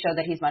 he showed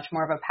that he's much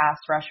more of a pass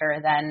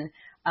rusher than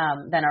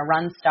a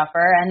run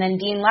stuffer. And then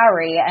Dean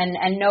Lowry,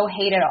 and no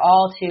hate at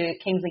all to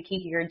Kingsley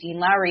Keke or Dean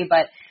Lowry,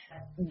 but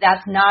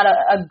that's not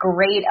a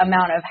great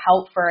amount of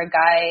help for a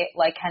guy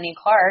like Kenny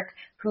Clark,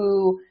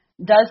 who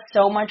does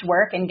so much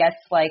work and gets,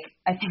 I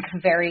think,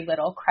 very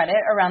little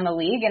credit around the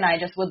league. And I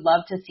just would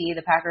love to see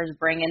the Packers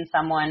bring in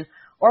someone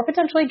or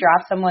potentially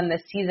draft someone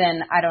this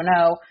season, I don't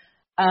know,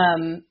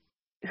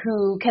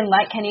 who can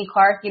let Kenny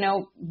Clark,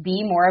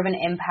 be more of an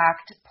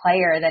impact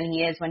player than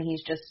he is when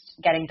he's just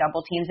getting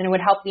double teams, and it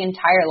would help the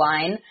entire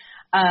line.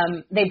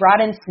 They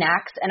brought in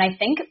Snacks, and I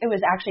think it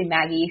was actually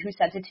Maggie who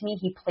said it to me.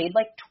 He played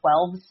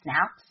 12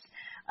 snaps,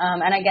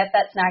 and I get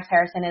that Snacks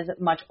Harrison is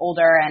much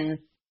older, and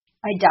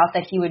I doubt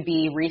that he would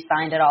be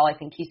re-signed at all. I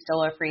think he's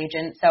still a free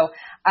agent. So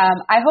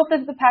I hope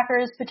that the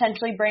Packers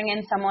potentially bring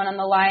in someone on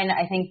the line.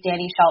 I think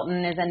Danny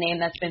Shelton is a name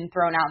that's been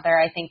thrown out there.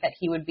 I think that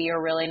he would be a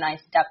really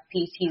nice depth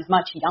piece. He's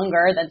much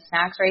younger than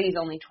Snacks, right? He's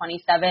only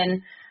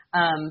 27.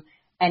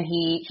 And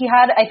he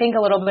had, I think, a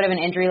little bit of an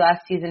injury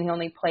last season. He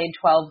only played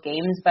 12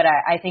 games, but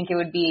I think it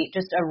would be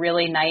just a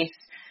really nice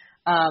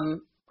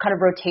kind of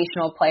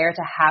rotational player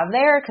to have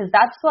there, because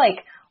that's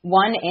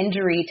one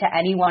injury to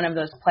any one of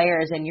those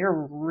players and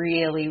you're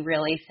really,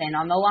 really thin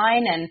on the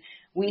line. And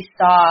we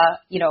saw,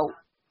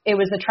 it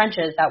was the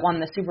trenches that won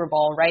the Super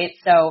Bowl, right?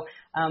 So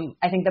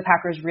I think the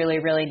Packers really,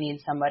 really need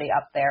somebody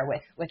up there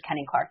with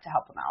Kenny Clark to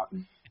help them out.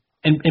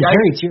 And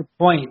Perry, to your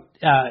point,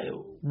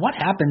 what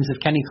happens if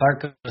Kenny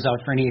Clark goes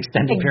out for any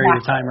extended period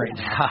of time right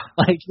now?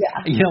 Are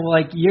you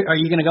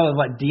going to go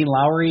with Dean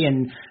Lowry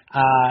and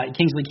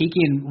Kingsley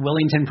Keke and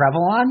Willington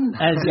Prevalon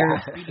as your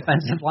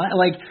defensive line?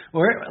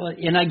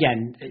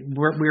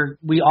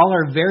 We all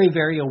are very,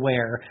 very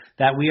aware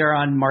that we are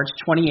on March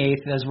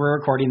 28th as we're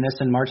recording this,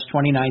 and March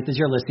 29th as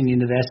you're listening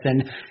to this,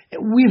 and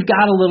we've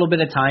got a little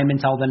bit of time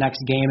until the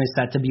next game is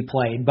set to be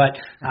played. But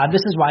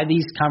this is why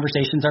these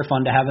conversations are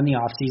fun to have in the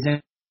off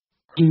season.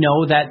 You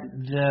know that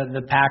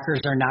the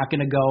Packers are not going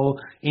to go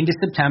into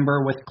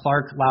September with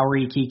Clark,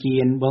 Lowry,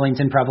 Keke, and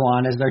Willington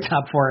Prevalon as their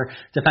top 4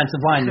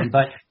 defensive linemen.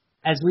 But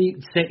as we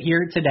sit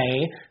here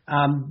today,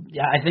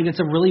 I think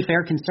it's a really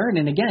fair concern.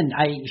 And again,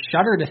 I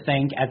shudder to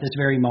think at this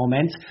very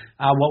moment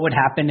what would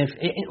happen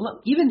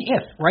even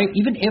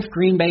if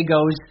Green Bay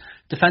goes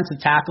defensive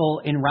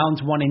tackle in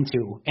rounds 1 and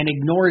 2 and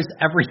ignores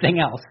everything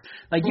else.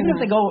 Even if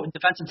they go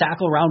defensive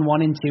tackle round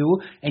 1 and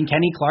 2 and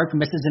Kenny Clark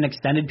misses an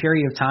extended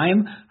period of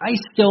time, I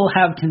still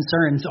have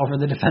concerns over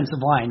the defensive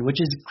line,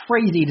 which is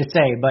crazy to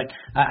say, but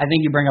I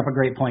think you bring up a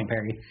great point,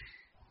 Perry.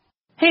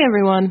 Hey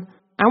everyone,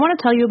 I want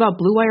to tell you about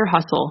Blue Wire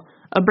Hustle,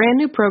 a brand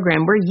new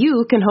program where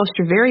you can host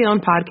your very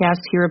own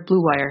podcast here at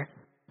Blue Wire.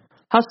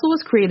 Hustle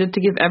was created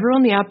to give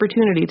everyone the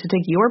opportunity to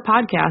take your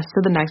podcast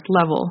to the next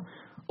level.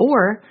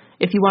 Or,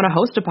 if you want to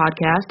host a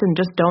podcast and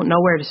just don't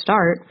know where to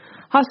start,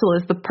 Hustle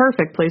is the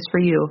perfect place for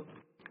you.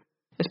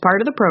 As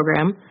part of the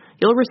program,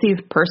 you'll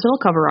receive personal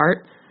cover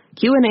art,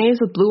 Q&As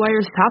with Blue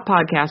Wire's top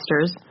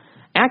podcasters,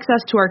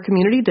 access to our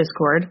community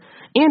Discord,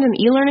 and an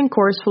e-learning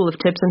course full of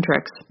tips and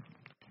tricks.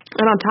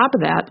 And on top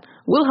of that,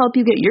 we'll help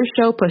you get your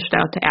show pushed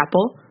out to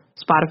Apple,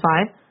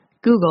 Spotify,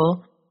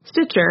 Google,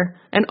 Stitcher,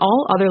 and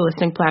all other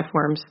listening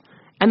platforms.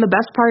 And the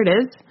best part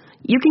is,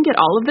 you can get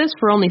all of this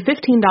for only $15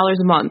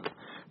 a month,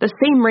 the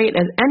same rate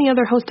as any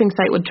other hosting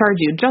site would charge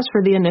you just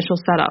for the initial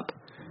setup.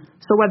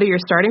 So whether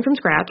you're starting from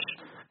scratch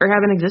or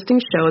have an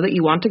existing show that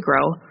you want to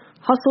grow,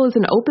 Hustle is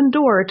an open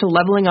door to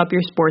leveling up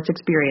your sports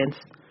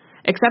experience.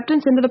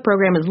 Acceptance into the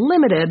program is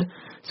limited,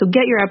 so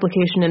get your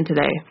application in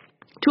today.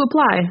 To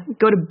apply,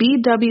 go to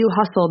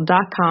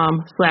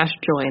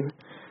bwhustle.com/join.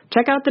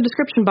 Check out the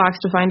description box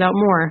to find out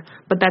more,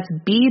 but that's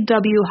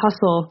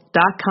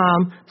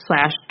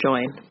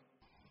bwhustle.com/join.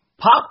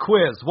 Pop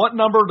quiz. What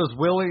number does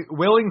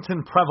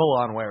Willington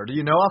Prevalon wear? Do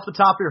you know off the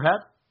top of your head?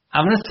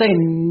 I'm going to say,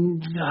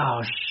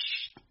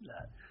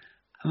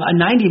 A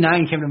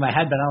 99 came to my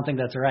head, but I don't think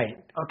that's right.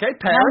 Okay,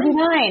 Perry.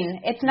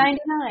 99. It's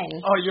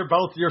 99. Oh,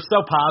 you're so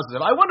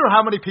positive. I wonder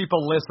how many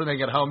people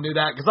listening at home knew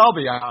that, because I'll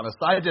be honest,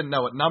 I didn't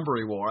know what number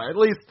he wore. I at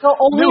least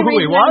knew who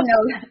he was.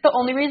 The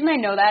only reason I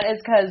know that is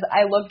because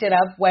I looked it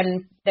up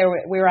when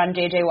we were on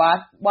JJ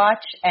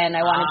Watch, and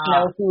I wanted to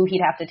know who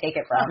he'd have to take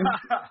it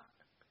from.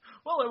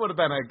 Well, it would have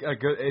been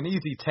an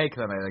easy take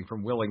then, I think,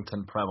 from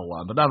Willington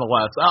Prevalon. But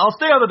nonetheless, I'll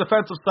stay on the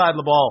defensive side of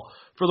the ball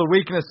for the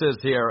weaknesses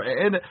here.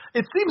 And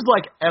it seems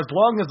like as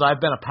long as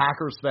I've been a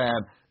Packers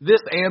fan,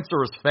 this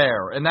answer is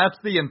fair, and that's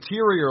the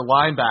interior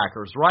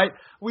linebackers, right?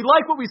 We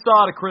like what we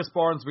saw out of Chris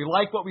Barnes. We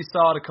like what we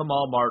saw out of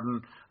Kamal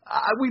Martin.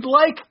 We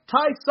like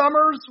Ty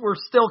Summers. We're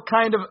still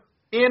kind of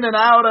in and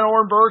out on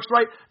Oren Burks,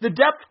 right? The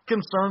depth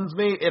concerns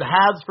me. It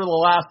has for the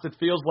last, it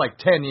feels like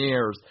 10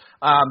 years.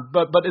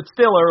 But it's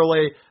still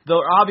early.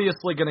 They're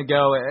obviously going to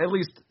go at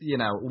least,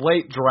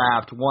 late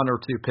draft, 1 or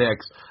 2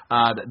 picks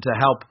to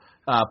help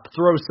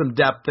throw some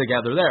depth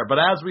together there. But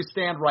as we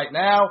stand right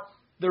now,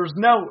 there's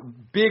no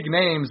big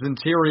names,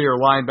 interior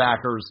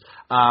linebackers.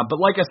 But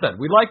like I said,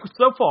 we like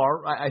so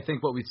far, I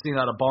think, what we've seen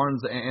out of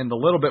Barnes and the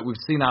little bit we've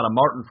seen out of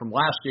Martin from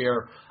last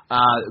year.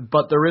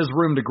 But there is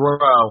room to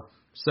grow.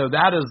 So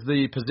that is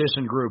the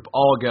position group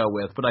I'll go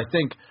with. But I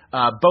think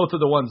both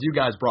of the ones you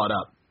guys brought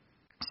up,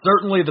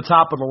 certainly the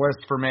top of the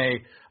list for me,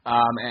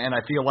 and I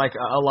feel like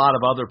a lot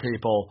of other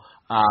people,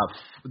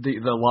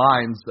 the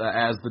lines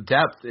as the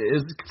depth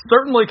is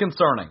certainly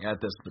concerning at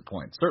this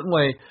point.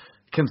 Certainly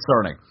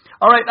concerning.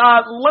 All right,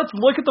 let's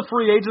look at the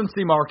free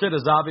agency market.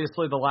 As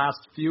obviously the last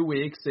few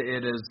weeks,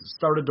 it has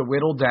started to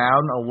whittle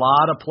down. A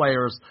lot of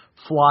players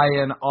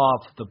flying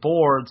off the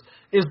boards.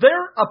 Is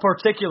there a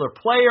particular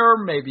player,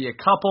 maybe a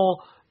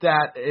couple,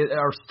 that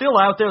are still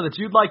out there that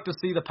you'd like to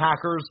see the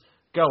Packers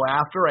go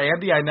after?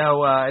 Andy, I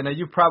know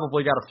you've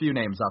probably got a few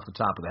names off the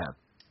top of the head.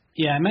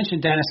 Yeah, I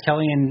mentioned Dennis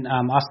Kelly and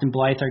Austin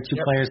Blythe are two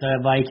players that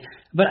I'd like,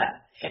 but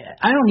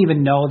I don't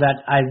even know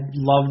that I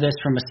love this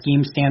from a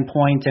scheme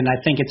standpoint, and I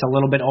think it's a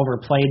little bit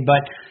overplayed,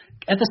 but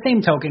at the same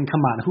token,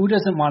 come on, who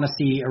doesn't want to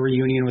see a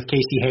reunion with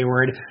Casey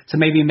Hayward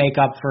to maybe make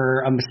up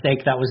for a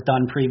mistake that was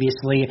done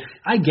previously?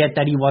 I get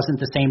that he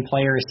wasn't the same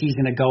player a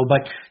season ago,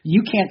 but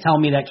you can't tell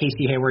me that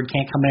Casey Hayward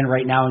can't come in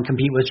right now and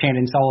compete with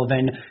Shannon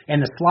Sullivan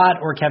in the slot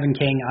or Kevin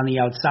King on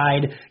the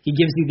outside. He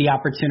gives you the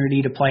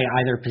opportunity to play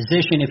either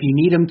position if you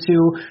need him to,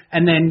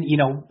 and then,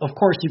 of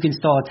course, you can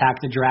still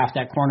attack the draft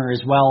at corner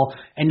as well,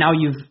 and now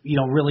you've,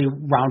 really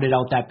rounded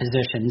out that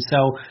position.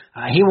 So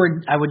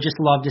Hayward, I would just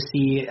love to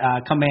see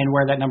come in,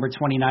 wear that number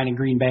 29 in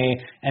Green Bay,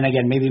 and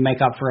again, maybe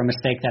make up for a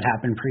mistake that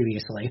happened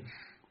previously.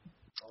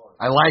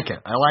 I like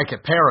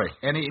it. Perry,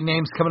 any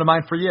names coming to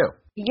mind for you?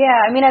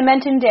 Yeah, I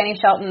mentioned Danny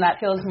Shelton. That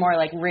feels more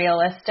like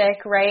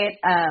realistic, right?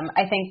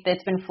 I think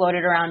that's been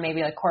floated around,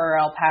 maybe like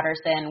Cordarrelle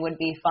Patterson would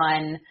be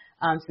fun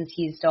since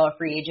he's still a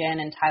free agent,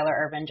 and Tyler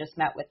Ervin just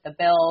met with the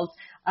Bills.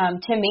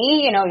 To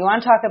me, you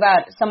want to talk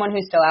about someone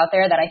who's still out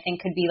there that I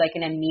think could be like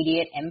an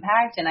immediate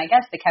impact, and I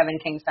guess the Kevin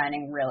King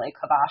signing really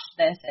kiboshed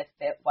this if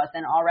it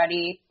wasn't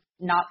already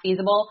not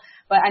feasible.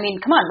 But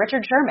come on,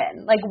 Richard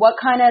Sherman. Like, what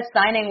kind of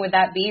signing would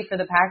that be for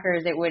the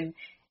Packers? It would,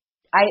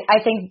 I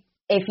think,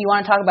 if you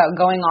want to talk about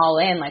going all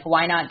in, like,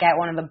 why not get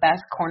one of the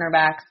best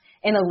cornerbacks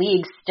in the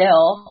league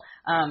still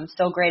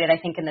graded, I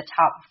think, in the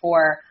top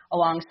 4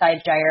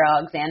 alongside Jair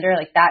Alexander.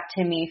 Like, that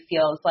to me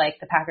feels like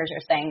the Packers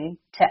are saying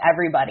to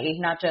everybody,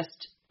 not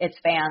just its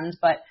fans,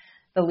 but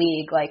the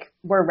league, like,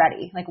 we're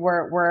ready. Like,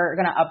 we're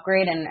going to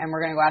upgrade and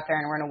we're going to go out there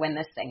and we're going to win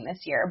this thing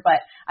this year.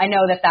 But I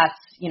know that that's,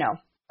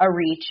 a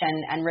reach,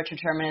 and Richard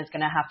Sherman is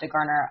going to have to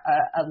garner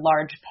a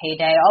large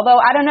payday. Although,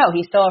 I don't know,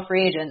 he's still a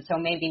free agent, so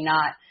maybe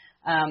not.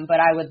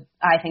 But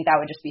I think that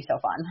would just be so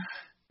fun.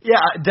 Yeah,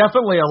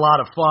 definitely a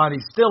lot of fun.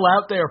 He's still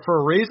out there for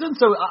a reason.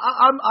 So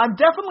I'm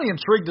definitely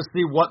intrigued to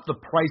see what the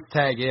price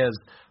tag is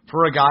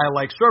for a guy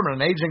like Sherman,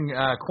 an aging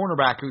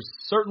cornerback who's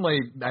certainly,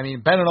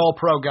 been an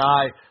all-pro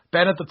guy,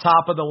 been at the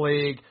top of the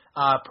league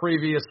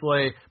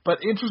previously,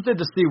 but interested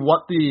to see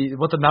what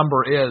the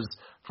number is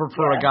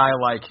for a guy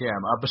like him.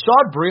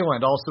 Bashaud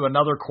Breeland, also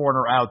another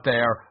corner out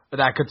there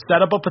that could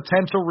set up a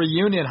potential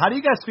reunion. How do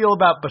you guys feel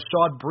about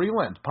Bashaud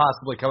Breeland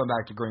possibly coming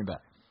back to Green Bay?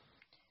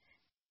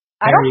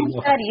 I don't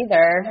hate that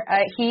either.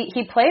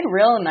 He played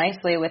real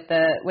nicely with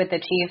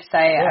the Chiefs.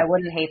 I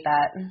wouldn't hate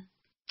that.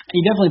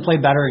 He definitely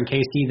played better in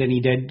KC than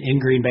he did in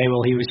Green Bay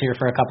while he was here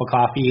for a cup of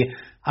coffee.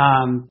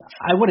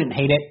 I wouldn't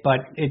hate it, but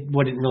it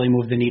wouldn't really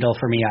move the needle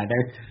for me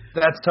either.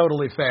 That's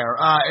totally fair.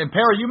 And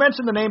Perry, you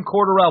mentioned the name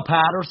Cordarrelle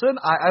Patterson.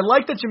 I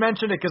like that you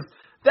mentioned it because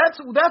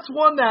that's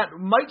one that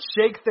might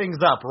shake things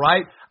up,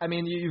 right?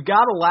 You've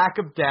got a lack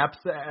of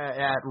depth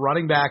at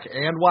running back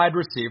and wide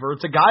receiver.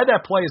 It's a guy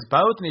that plays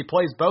both, and he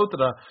plays both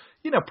at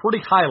a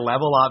pretty high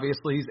level.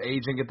 Obviously, he's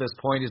aging at this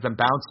point. He's been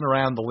bouncing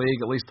around the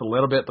league at least a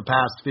little bit the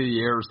past few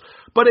years.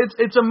 But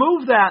it's a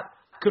move that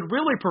could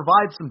really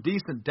provide some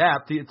decent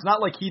depth. It's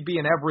not like he'd be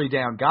an every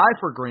down guy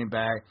for Green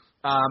Bay.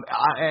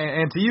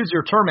 And to use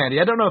your term,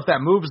 Andy, I don't know if that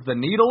moves the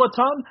needle a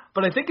ton,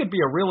 but I think it'd be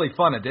a really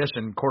fun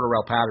addition,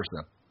 Cordarrelle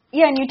Patterson.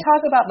 Yeah, and you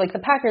talk about, like,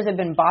 the Packers have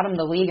been bottom of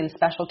the league in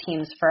special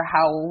teams for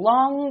how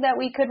long that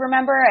we could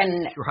remember,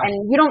 and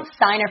you don't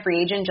sign a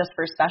free agent just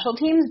for special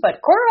teams, but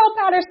Cordarrelle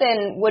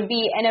Patterson would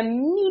be an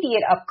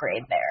immediate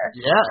upgrade there.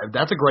 Yeah,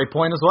 that's a great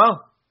point as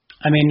well.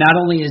 I mean, not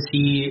only is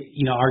he,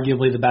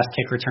 arguably the best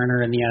kick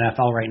returner in the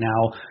NFL right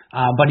now,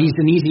 but he's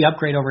an easy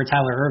upgrade over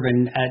Tyler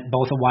Ervin at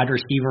both a wide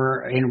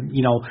receiver and,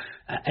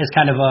 as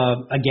kind of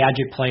a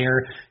gadget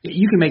player.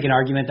 You can make an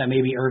argument that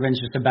maybe Ervin's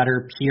just a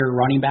better pure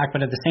running back,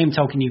 but at the same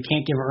token, you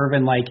can't give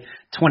Ervin like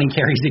 20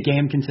 carries a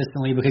game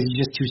consistently because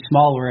he's just too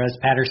small, whereas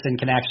Patterson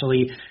can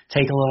actually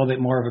take a little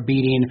bit more of a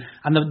beating.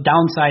 On the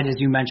downside, as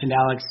you mentioned,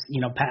 Alex,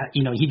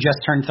 he just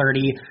turned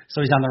 30, so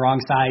he's on the wrong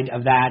side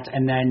of that.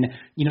 And then,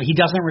 he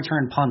doesn't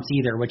return punts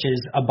either, which is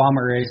a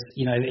bummer.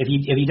 If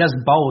he does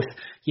both,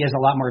 he has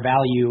a lot more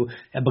value.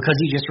 Because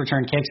he just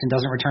returned kicks and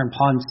doesn't return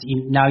punts,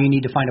 now you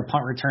need to find a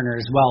punt returner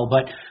as well.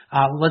 But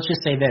let's just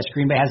say this,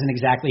 Green Bay hasn't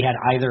exactly had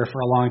either for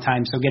a long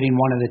time, so getting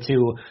one of the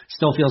two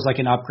still feels like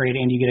an upgrade,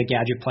 and you get a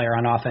gadget player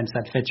on offense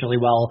that fits really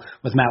well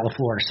with Matt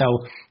LaFleur.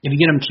 So if you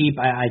get him cheap,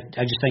 I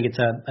just think it's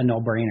a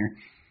no-brainer.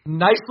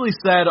 Nicely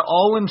said,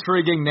 all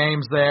intriguing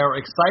names there.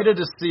 Excited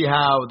to see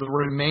how the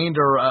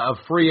remainder of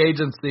free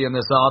agency in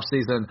this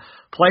offseason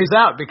plays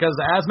out because,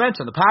 as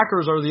mentioned, the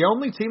Packers are the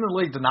only team in the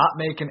league to not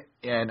make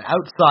an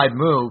outside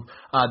move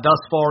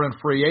thus far in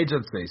free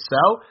agency.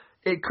 So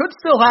it could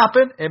still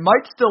happen. It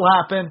might still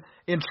happen.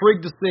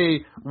 Intrigued to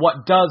see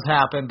what does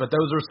happen, but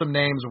those are some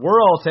names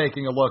we're all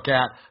taking a look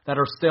at that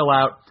are still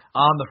out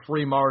on the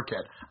free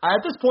market.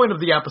 At this point of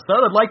the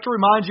episode, I'd like to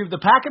remind you of the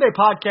Pack-A-Day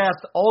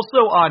podcast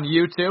also on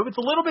YouTube. It's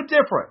a little bit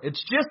different. It's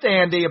just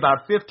Andy,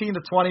 about 15 to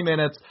 20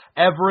 minutes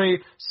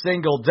every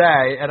single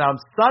day. And on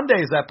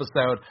Sunday's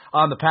episode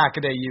on the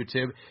Pack-A-Day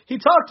YouTube, he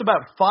talked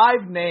about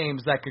 5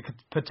 names that could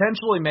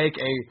potentially make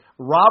a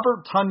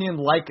Robert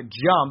Tonyan-like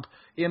jump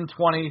in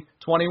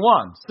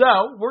 2021.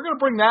 So we're going to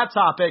bring that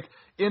topic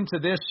into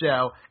this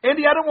show.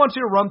 Andy, I don't want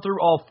you to run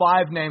through all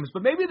 5 names,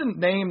 but maybe the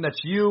name that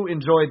you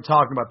enjoyed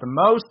talking about the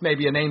most,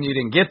 maybe a name you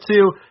didn't get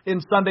to in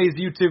Sunday's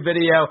YouTube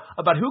video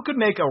about who could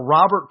make a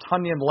Robert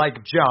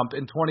Tonyan-like jump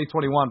in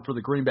 2021 for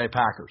the Green Bay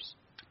Packers.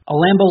 A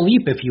Lambeau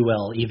leap, if you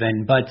will,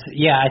 even. But,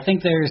 yeah, I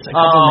think there's a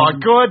couple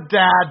names. Good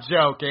dad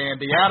joke,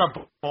 Andy.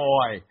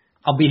 Attaboy.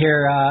 I'll be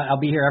here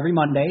every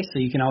Monday, so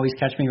you can always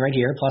catch me right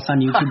here, plus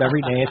on YouTube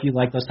every day if you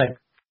like those types.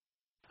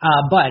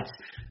 But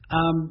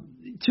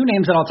 2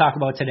 names that I'll talk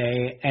about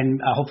today, and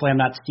hopefully I'm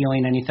not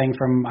stealing anything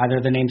from either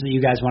of the names that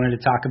you guys wanted to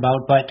talk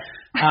about. But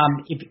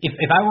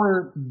if I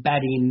were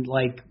betting,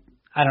 like,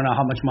 I don't know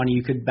how much money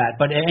you could bet,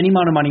 but any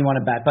amount of money you want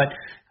to bet, but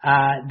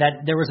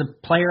that there was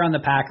a player on the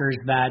Packers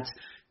that,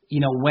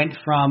 went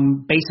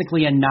from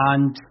basically a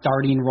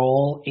non-starting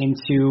role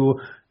into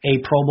a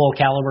Pro Bowl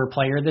caliber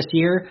player this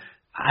year,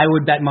 I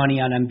would bet money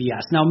on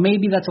MVS. Now,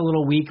 maybe that's a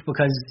little weak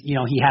because,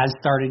 he has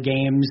started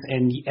games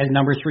and as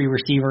number 3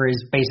 receiver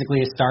is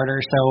basically a starter.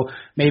 So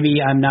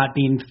maybe I'm not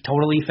being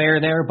totally fair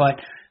there,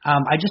 but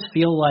I just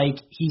feel like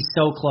he's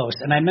so close.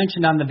 And I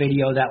mentioned on the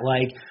video that,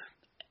 like,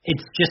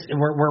 it's just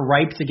we're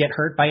ripe to get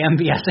hurt by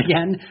MVS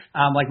again.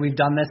 Like we've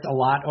done this a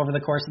lot over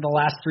the course of the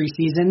last 3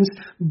 seasons.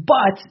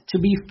 But to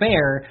be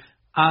fair,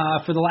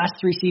 for the last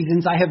 3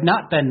 seasons, I have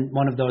not been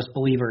one of those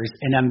believers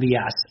in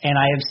MVS. And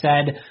I have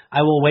said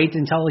I will wait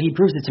until he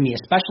proves it to me,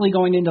 especially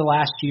going into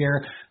last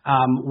year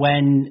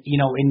when,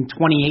 in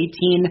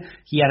 2018,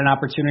 he had an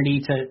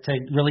opportunity to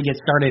really get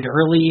started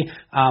early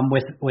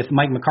with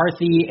Mike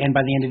McCarthy. And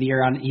by the end of the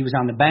year, he was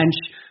on the bench.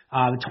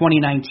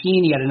 2019,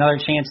 he had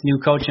another chance, new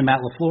coach in Matt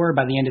LaFleur.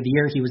 By the end of the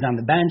year, he was on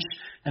the bench.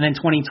 And then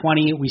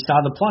 2020, we saw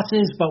the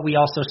pluses, but we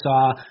also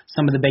saw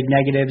some of the big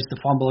negatives, the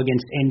fumble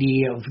against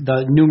Indy,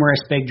 the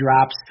numerous big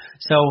drops.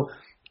 So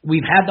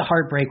we've had the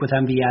heartbreak with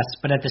MVS,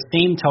 but at the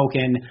same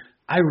token,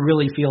 I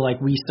really feel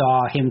like we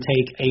saw him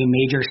take a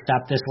major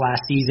step this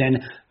last season.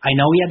 I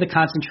know he had the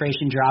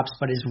concentration drops,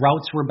 but his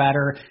routes were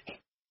better,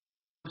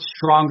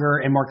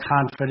 stronger, and more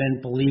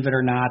confident, believe it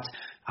or not.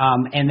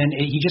 And then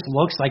he just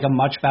looks like a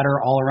much better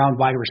all-around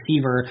wide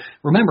receiver.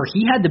 Remember,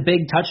 he had the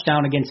big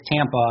touchdown against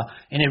Tampa,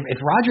 and if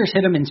Rodgers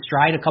hit him in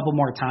stride a couple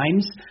more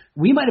times,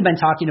 we might have been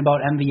talking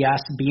about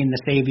MVS being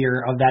the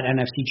savior of that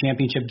NFC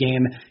Championship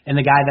game and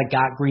the guy that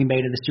got Green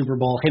Bay to the Super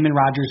Bowl. Him and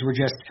Rodgers were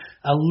just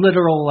a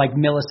literal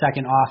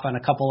millisecond off on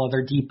a couple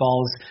other deep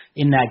balls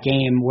in that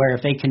game where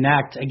if they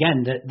connect,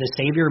 again, the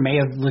savior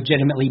may have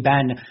legitimately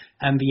been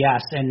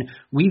MVS. And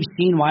we've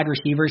seen wide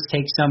receivers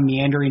take some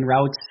meandering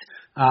routes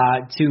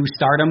to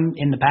stardom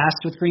in the past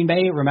with Green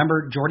Bay.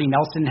 Remember, Jordy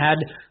Nelson had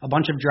a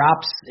bunch of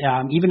drops,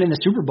 even in the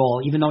Super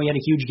Bowl. Even though he had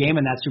a huge game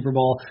in that Super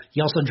Bowl,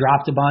 he also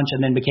dropped a bunch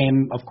and then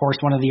became, of course,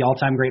 one of the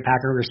all-time great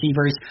Packer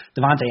receivers.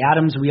 Davante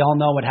Adams, we all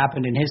know what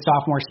happened in his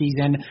sophomore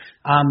season.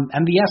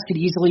 MVS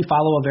could easily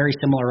follow a very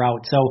similar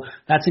route. So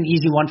that's an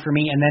easy one for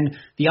me. And then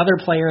the other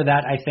player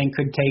that I think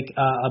could take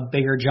a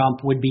bigger jump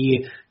would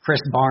be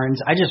Chris Barnes.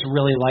 I just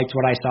really liked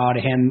what I saw to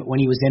him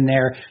when he was in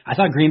there. I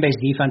thought Green Bay's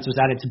defense was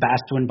at its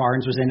best when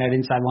Barnes was in at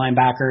inside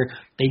linebacker.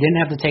 They didn't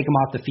have to take him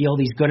off the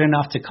field. He's good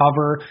enough to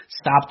cover,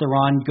 stop the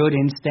run, good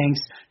instincts.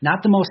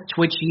 Not the most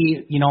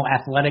twitchy,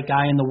 athletic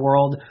guy in the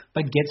world,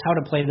 but gets how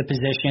to play the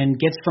position,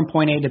 gets from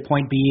point A to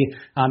point B,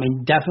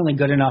 and definitely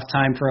good enough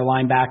time for a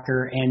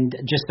linebacker, and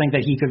just think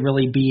that he could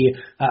really be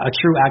a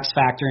true X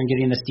factor in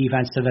getting this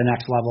defense to the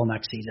next level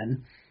next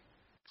season.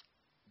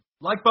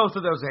 Like both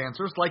of those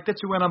answers, like that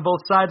you went on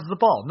both sides of the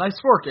ball. Nice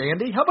work,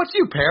 Andy. How about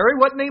you, Perry?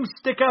 What names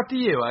stick out to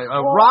you?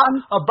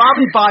 A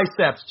Bobby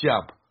Biceps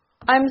jump.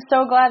 I'm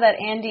so glad that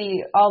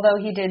Andy, although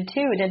he did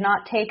too, did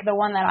not take the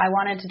one that I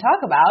wanted to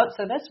talk about,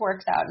 so this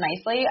works out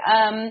nicely.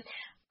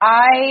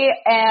 I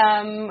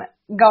am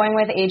going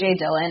with A.J.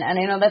 Dillon, and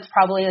I know that's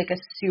probably like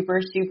a super,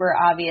 super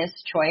obvious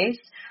choice,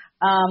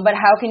 but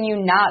how can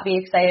you not be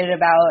excited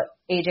about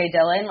A.J.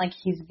 Dillon? Like,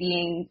 he's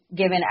being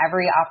given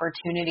every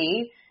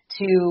opportunity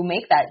to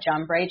make that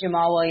jump, right?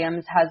 Jamal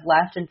Williams has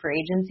left in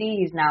free agency.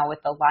 He's now with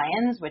the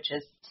Lions, which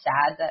is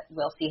sad that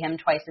we'll see him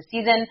twice a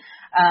season.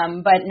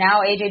 But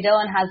now A.J.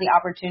 Dillon has the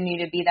opportunity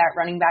to be that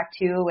running back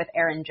too with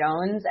Aaron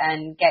Jones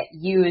and get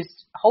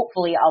used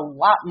hopefully a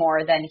lot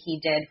more than he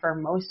did for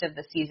most of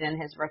the season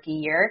his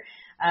rookie year.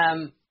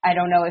 I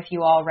don't know if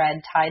you all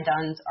read Ty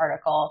Dunn's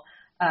article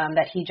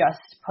that he just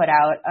put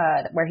out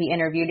where he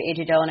interviewed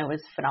A.J. Dillon. It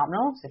was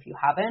phenomenal. So if you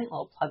haven't, a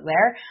little plug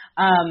there.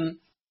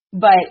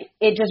 But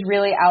it just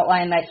really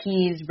outlined that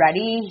he's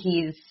ready.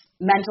 He's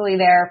mentally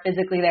there,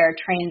 physically there,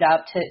 trained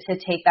up to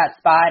take that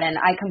spot. And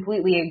I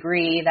completely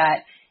agree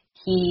that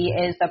he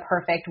is the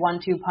perfect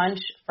 1-2 punch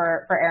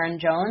for Aaron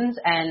Jones.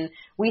 And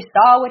we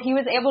saw what he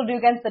was able to do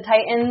against the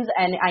Titans.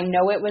 And I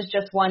know it was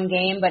just one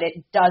game, but it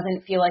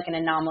doesn't feel like an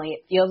anomaly.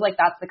 It feels like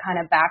that's the kind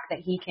of back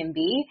that he can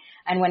be.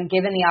 And when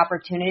given the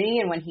opportunity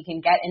and when he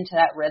can get into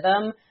that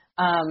rhythm,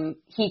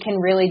 he can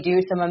really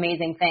do some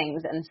amazing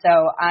things. And so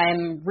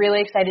I'm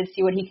really excited to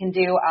see what he can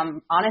do.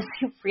 I'm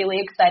honestly really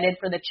excited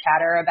for the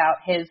chatter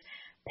about his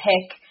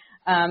pick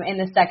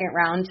in the second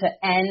round to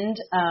end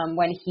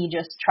when he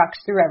just trucks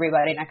through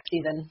everybody next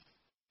season.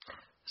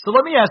 So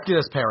let me ask you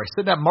this, Perry.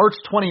 Sitting at March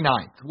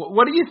 29th,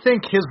 what do you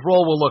think his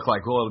role will look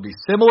like? Will it be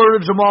similar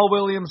to Jamal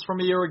Williams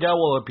from a year ago?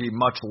 Will it be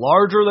much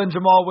larger than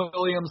Jamal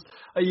Williams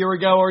a year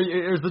ago? Or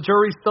is the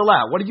jury still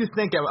out? What do you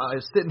think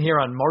sitting here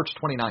on March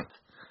 29th?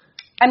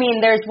 I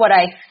mean, there's what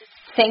I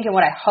think and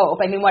what I hope.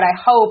 I mean, what I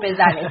hope is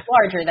that it's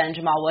larger than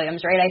Jamal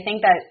Williams, right? I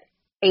think that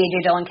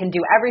A.J. Dillon can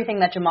do everything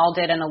that Jamal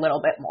did and a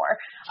little bit more.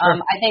 Sure.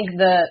 I think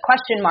the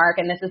question mark,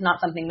 and this is not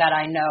something that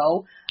I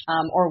know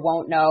or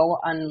won't know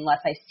unless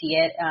I see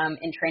it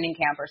in training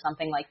camp or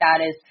something like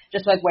that, is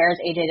just like, where's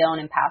A.J. Dillon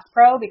in pass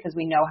pro? Because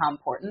we know how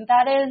important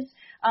that is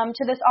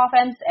to this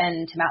offense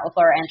and to Matt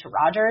LaFleur and to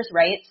Rodgers,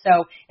 right?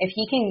 So if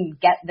he can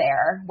get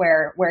there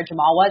where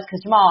Jamal was, because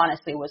Jamal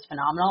honestly was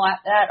phenomenal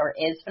at that or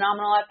is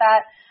phenomenal at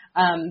that,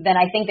 then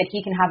I think that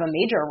he can have a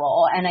major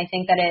role. And I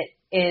think that it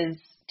is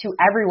to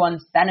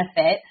everyone's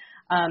benefit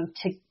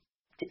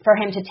for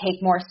him to take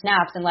more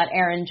snaps and let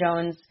Aaron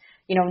Jones,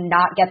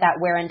 not get that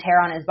wear and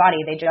tear on his body.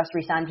 They just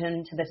re-signed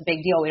him to this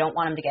big deal. We don't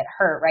want him to get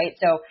hurt, right?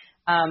 So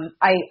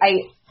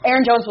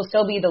Aaron Jones will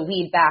still be the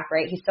lead back,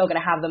 right? He's still going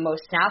to have the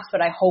most snaps,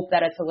 but I hope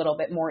that it's a little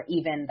bit more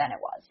even than it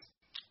was.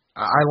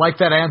 I like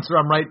that answer.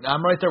 I'm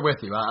right there with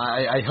you.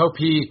 I hope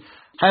he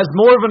has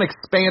more of an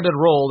expanded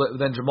role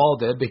than Jamal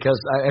did because,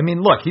 I mean,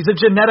 look, he's a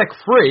genetic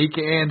freak,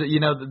 and,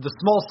 the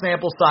small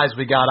sample size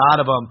we got out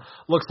of him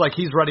looks like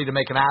he's ready to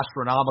make an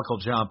astronomical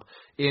jump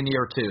in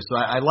year two. So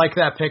I like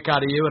that pick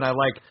out of you, and I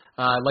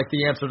like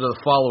the answer to the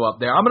follow-up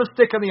there. I'm going to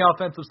stick on the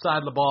offensive side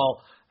of the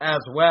ball as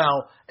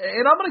well,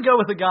 and I'm going to go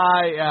with a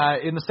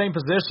guy in the same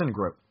position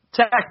group.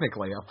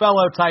 Technically, a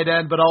fellow tight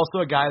end, but also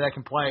a guy that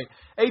can play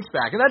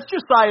H-back, and that's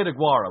Josiah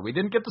DeGuara. We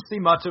didn't get to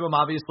see much of him,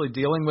 obviously,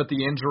 dealing with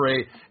the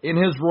injury in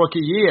his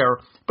rookie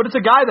year, but it's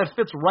a guy that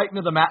fits right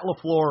into the Matt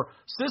LaFleur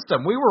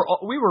system. We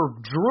were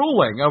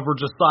drooling over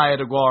Josiah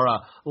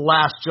DeGuara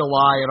last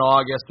July and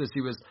August as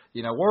he was,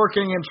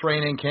 working in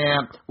training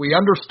camp. We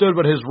understood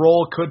what his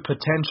role could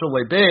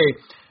potentially be.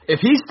 If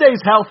he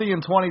stays healthy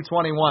in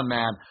 2021,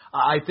 man,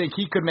 I think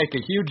he could make a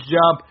huge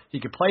jump.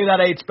 He could play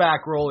that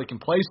H-back role. He can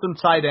play some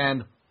tight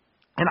end.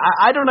 And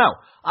I don't know.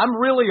 I'm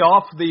really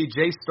off the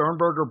Jay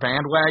Sternberger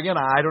bandwagon.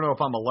 I don't know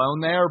if I'm alone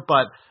there,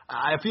 but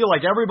I feel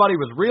like everybody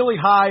was really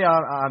high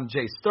on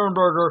Jay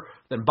Sternberger.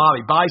 Then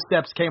Bobby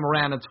Biceps came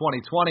around in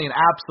 2020 and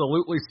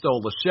absolutely stole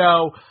the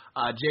show.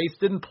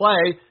 Jace didn't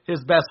play his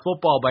best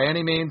football by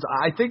any means.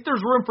 I think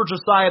there's room for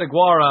Josiah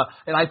DeGuara,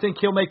 and I think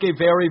he'll make a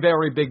very,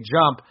 very big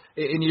jump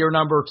in year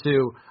number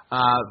two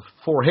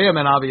for him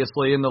and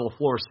obviously in the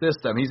LaFleur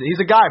system.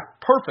 He's a guy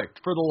perfect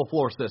for the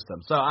LaFleur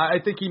system, so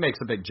I think he makes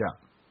a big jump.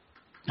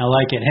 I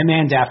like it. Him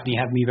and Daphne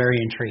have me very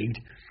intrigued.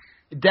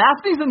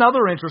 Daphne's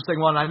another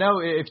interesting one. I know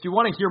if you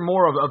want to hear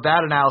more of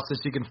that analysis,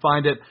 you can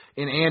find it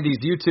in Andy's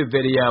YouTube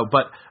video.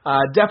 But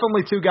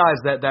definitely two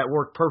guys that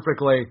work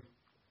perfectly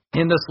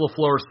in this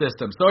LaFleur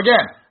system. So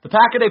again, the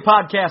Pack-A-Day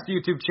Podcast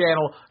YouTube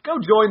channel, go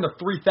join the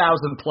 3,000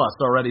 plus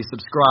already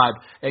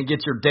subscribed and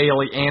get your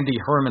daily Andy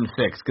Herman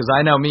fix, because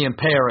I know me and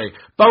Perry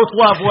both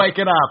love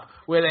waking up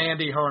with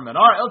Andy Herman.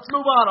 All right, let's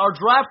move on. Our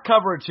draft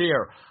coverage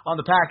here on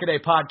the Pack-A-Day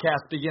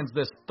Podcast begins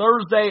this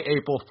Thursday,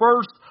 April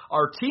 1st.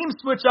 Our teams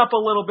switch up a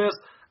little bit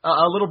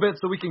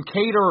so we can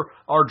cater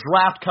our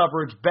draft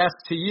coverage best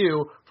to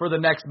you for the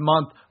next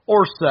month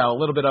or so, a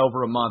little bit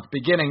over a month,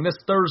 beginning this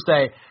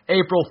Thursday,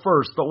 April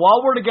 1st. But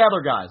while we're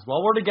together, guys,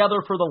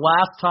 for the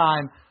last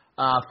time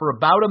for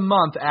about a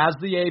month as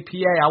the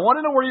APA, I want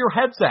to know where your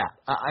head's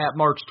at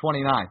March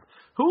 29th.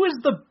 Who is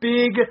the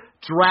big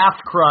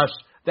draft crush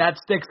that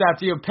sticks out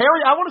to you?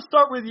 Perry, I want to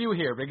start with you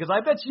here, because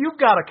I bet you've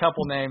got a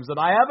couple names that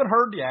I haven't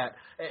heard yet,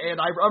 and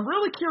I'm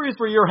really curious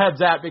where your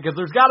head's at, because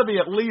there's got to be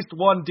at least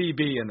one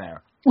DB in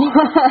there.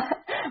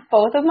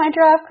 Both of my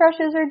draft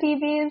crushes are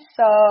DBs,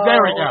 so there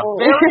we go.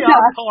 Very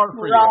on par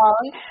for you.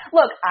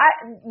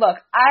 Look,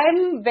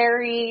 I'm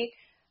very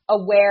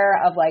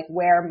aware of like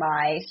where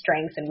my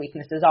strengths and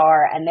weaknesses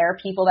are, and there are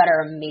people that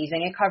are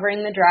amazing at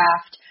covering the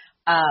draft.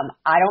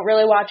 I don't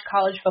really watch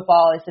college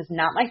football. This is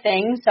not my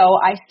thing, so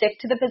I stick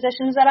to the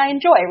positions that I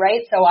enjoy,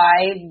 right? So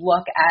I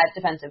look at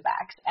defensive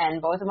backs,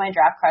 and both of my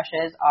draft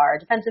crushes are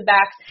defensive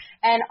backs.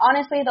 And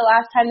honestly, the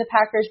last time the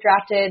Packers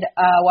drafted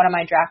one of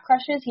my draft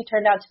crushes, he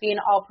turned out to be an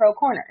all-pro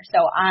corner.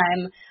 So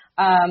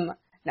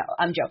no,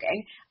 I'm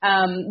joking.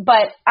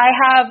 But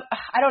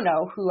I don't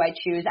know who I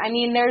choose. I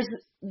mean,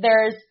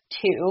 there's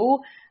two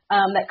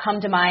that come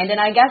to mind,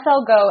 and I guess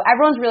I'll go.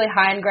 Everyone's really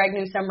high on Greg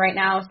Newsome right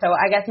now, so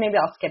I guess maybe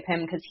I'll skip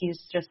him because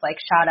he's just like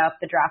shot up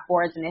the draft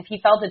boards, and if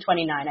he fell to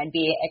 29, I'd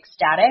be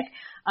ecstatic.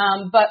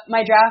 But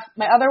my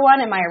other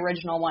one and my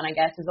original one, I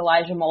guess, is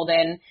Elijah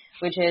Molden,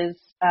 which is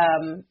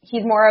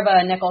he's more of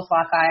a nickel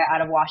slot guy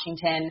out of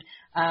Washington,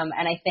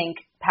 and I think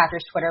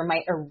Packers Twitter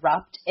might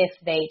erupt if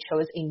they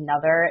chose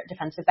another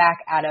defensive back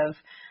out of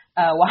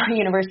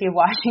University of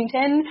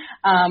Washington.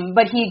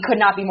 But he could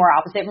not be more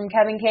opposite from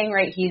Kevin King,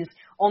 right? He's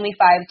only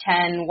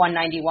 5'10",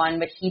 191,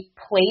 but he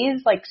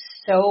plays like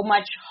so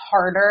much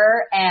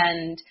harder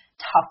and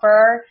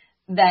tougher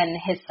than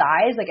his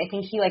size. Like I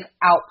think he like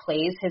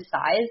outplays his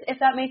size, if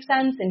that makes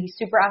sense. And he's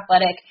super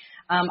athletic.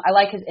 I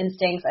like his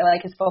instincts. I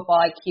like his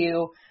football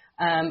IQ.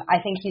 I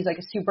think he's like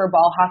a super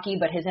ball hockey,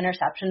 but his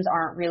interceptions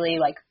aren't really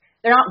like,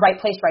 they're not right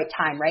place, right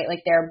time, right?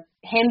 Like they're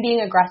him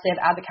being aggressive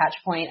at the catch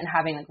point and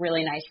having like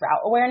really nice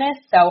route awareness.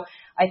 So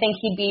I think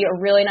he'd be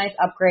a really nice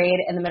upgrade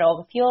in the middle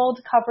of the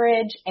field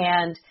coverage,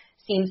 and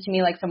seems to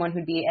me like someone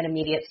who'd be an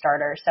immediate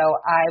starter. So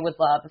I would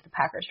love if the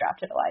Packers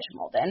drafted Elijah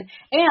Molden.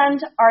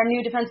 And our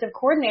new defensive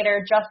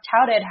coordinator just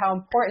touted how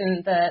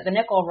important the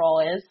nickel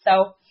role is.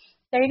 So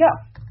there you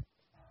go.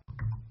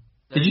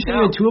 Did you say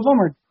you had two of them,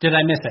 or did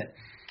I miss it?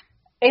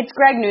 It's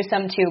Greg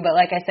Newsome too, but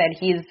like I said,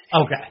 he's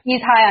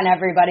high on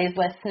everybody's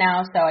list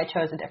now, so I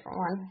chose a different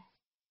one.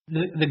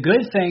 The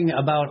good thing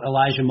about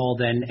Elijah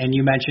Molden, and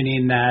you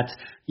mentioning that,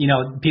 you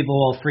know, people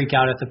will freak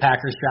out if the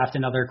Packers draft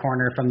another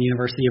corner from the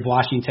University of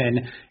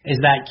Washington, is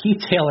that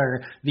Keith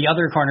Taylor, the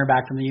other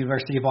cornerback from the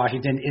University of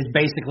Washington, is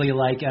basically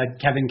like a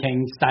Kevin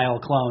King style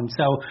clone.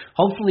 So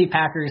hopefully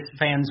Packers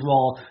fans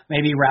will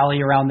maybe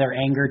rally around their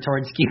anger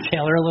towards Keith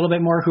Taylor a little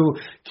bit more, who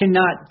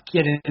cannot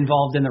get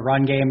involved in the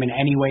run game in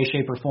any way,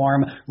 shape, or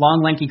form.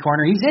 Long, lanky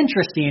corner. He's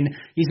interesting.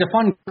 He's a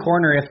fun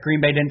corner if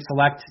Green Bay didn't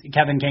select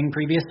Kevin King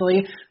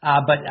previously,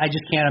 but I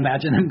just can't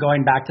imagine them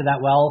going back to that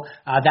well.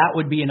 That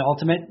would be an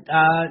ultimate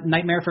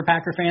nightmare for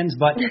Packer fans,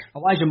 but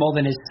Elijah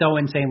Molden is so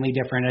insanely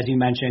different, as you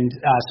mentioned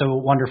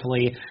so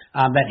wonderfully,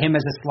 that him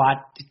as a slot,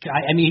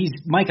 I mean, he's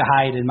Micah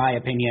Hyde, in my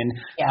opinion.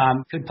 Yeah.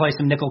 Could play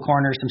some nickel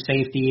corner, some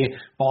safety,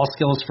 ball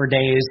skills for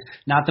days.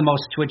 Not the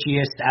most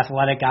twitchiest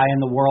athletic guy in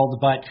the world,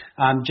 but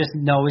just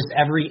knows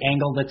every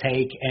angle to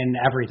take and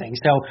everything.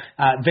 So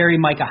very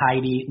Micah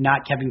Hyde,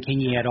 not Kevin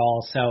Kingy at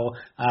all. So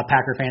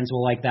Packer fans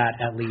will like that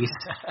at least.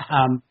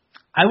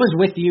 I was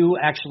with you,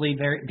 actually,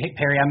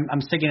 Perry.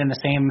 I'm sticking in the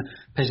same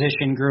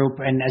position group,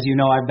 and as you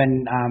know, I've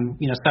been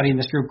studying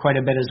this group quite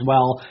a bit as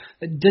well.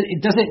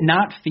 Does it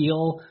not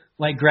feel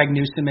like Greg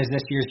Newsome is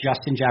this year's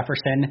Justin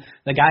Jefferson,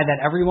 the guy that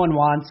everyone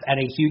wants at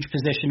a huge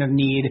position of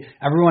need?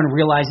 Everyone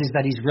realizes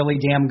that he's really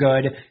damn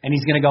good, and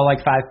he's going to go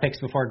like 5 picks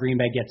before Green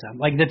Bay gets him.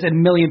 Like, that's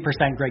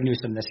 1,000,000% Greg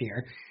Newsome this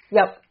year.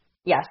 Yep.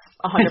 Yes,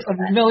 100%. It's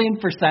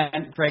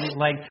 1,000,000% Greg.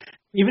 Like,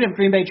 even if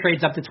Green Bay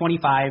trades up to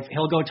 25,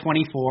 he'll go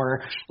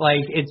 24.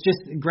 Like, it's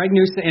just Greg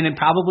Newsome, and then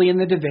probably in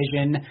the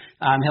division,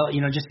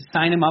 he'll, just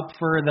sign him up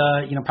for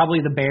the, probably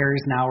the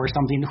Bears now or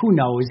something. Who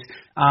knows?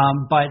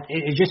 But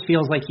it just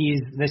feels like he's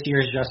this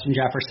year's Justin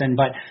Jefferson.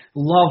 But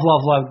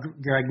love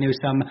Greg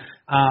Newsome.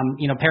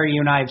 Perry,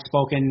 you and I have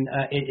spoken.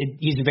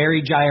 He's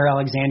very Jair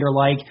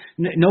Alexander-like.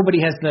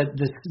 Nobody has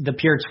the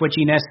pure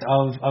twitchiness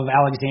of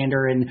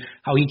Alexander and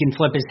how he can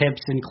flip his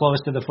hips and close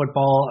to the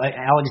football.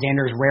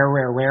 Alexander is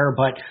rare,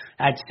 but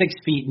at 6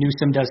 feet,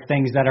 Newsome does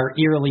things that are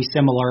eerily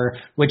similar,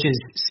 which is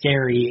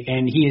scary,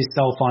 and he is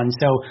so fun.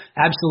 So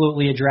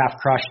absolutely a draft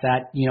crush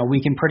that,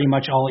 we can pretty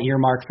much all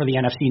earmark for the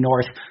NFC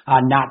North,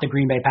 not the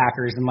Green Bay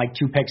Packers, and like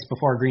 2 picks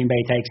before Green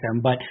Bay takes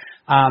him. But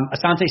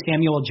Asante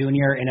Samuel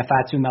Jr. and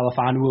Ifeatu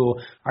Melifonwu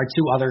are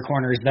 2 other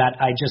corners that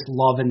I just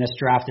love in this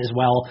draft as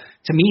well.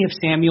 To me, if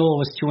Samuel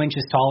was 2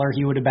 inches taller,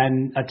 he would have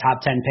been a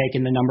top 10 pick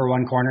and the number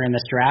 1 corner in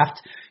this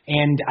draft.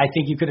 And I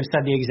think you could have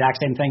said the exact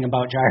same thing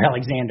about Jair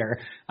Alexander.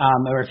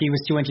 Or if he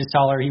was 2 inches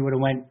taller, he would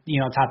have went,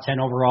 top 10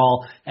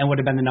 overall and would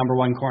have been the number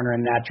 1 corner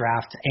in that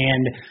draft.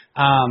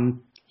 And,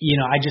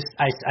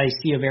 I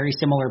see a very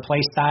similar play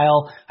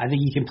style. I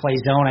think he can play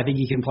zone. I think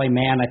he can play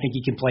man. I think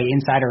he can play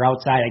inside or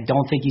outside. I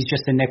don't think he's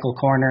just a nickel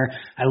corner.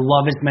 I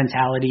love his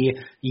mentality.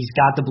 He's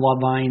got the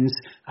bloodlines.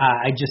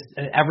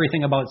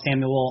 Everything about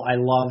Samuel I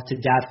love to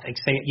death,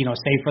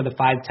 save for the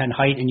 5'10"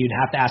 height, and you'd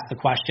have to ask the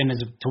question as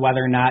to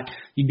whether or not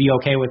you'd be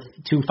okay with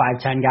 2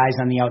 5'10" guys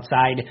on the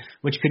outside,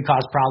 which could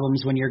cause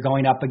problems when you're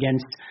going up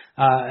against,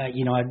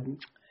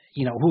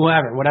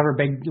 whatever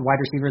big wide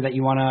receiver that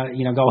you want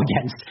to, go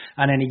against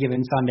on any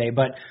given Sunday.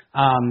 But,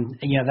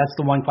 that's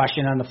the one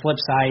question. On the flip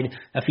side,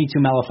 Ifeatu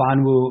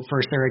Melifonwu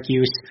for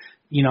Syracuse,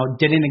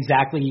 didn't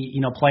exactly,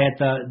 play at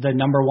the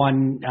number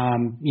 1,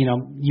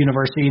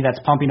 university that's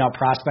pumping out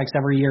prospects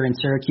every year in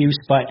Syracuse,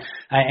 but,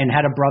 and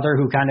had a brother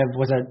who kind of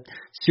was a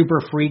super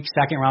freak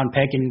 2nd round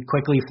pick and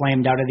quickly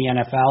flamed out of the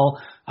NFL.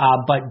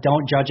 But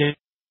don't judge it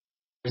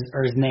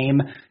or his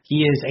name.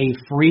 He is a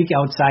freak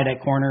outside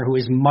at corner who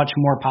is much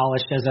more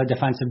polished as a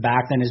defensive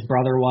back than his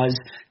brother was.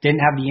 Didn't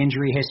have the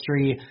injury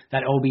history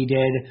that Obi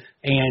did,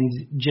 and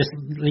just,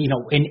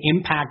 an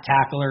impact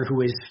tackler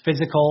who is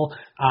physical,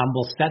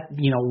 will set,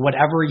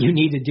 whatever you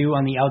need to do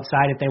on the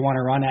outside if they want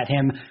to run at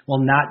him,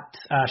 will not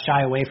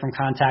shy away from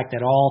contact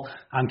at all,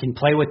 can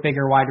play with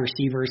bigger wide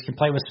receivers, can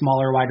play with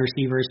smaller wide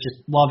receivers,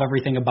 just love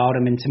everything about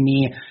him. And to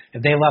me,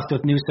 if they left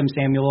with Newsome,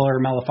 Samuel, or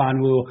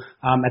Melifonwu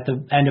at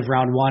the end of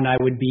round 1, I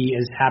would be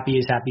as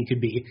happy could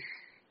be.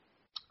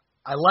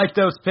 I like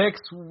those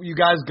picks. You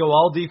guys go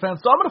all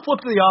defense. So I'm going to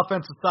flip to the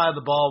offensive side of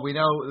the ball. We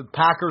know the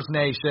Packers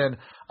Nation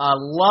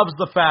loves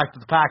the fact that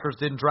the Packers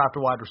didn't draft a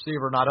wide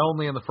receiver, not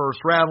only in the first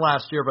round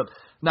last year, but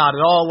not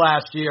at all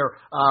last year.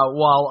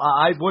 While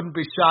I wouldn't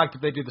be shocked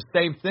if they do the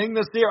same thing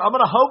this year, I'm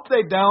going to hope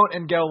they don't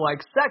and go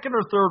like 2nd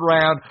or 3rd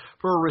round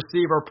for a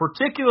receiver,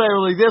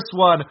 particularly this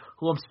one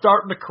who I'm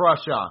starting to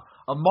crush on.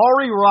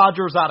 Amari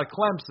Rodgers out of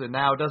Clemson.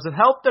 Now, does it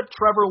help that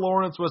Trevor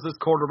Lawrence was his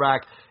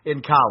quarterback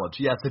in college?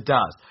 Yes, it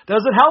does.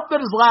 Does it help that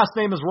his last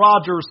name is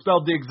Rodgers,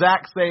 spelled the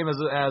exact same as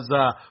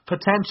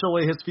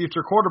potentially his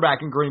future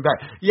quarterback in Green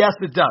Bay? Yes,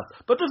 it does.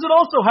 But does it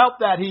also help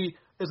that he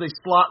is a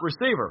slot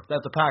receiver that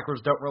the Packers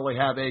don't really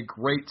have a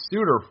great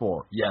suitor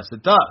for? Yes,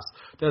 it does.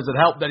 Does it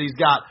help that he's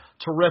got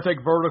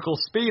terrific vertical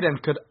speed and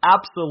could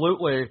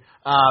absolutely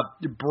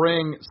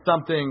bring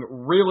something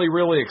really,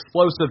 really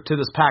explosive to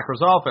this Packers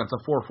offense?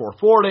 A 4.4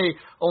 40,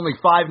 only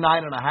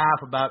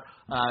 5'9.5", about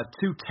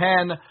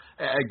 210,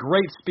 a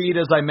great speed,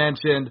 as I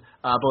mentioned,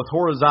 both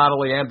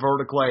horizontally and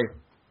vertically.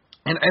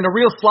 And a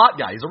real slot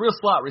guy. He's a real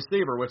slot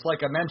receiver, which,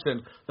 like I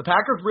mentioned, the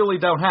Packers really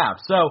don't have.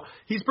 So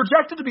he's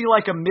projected to be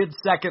like a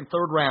mid-2nd,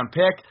 3rd round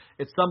pick.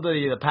 It's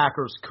somebody the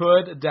Packers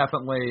could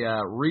definitely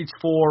reach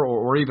for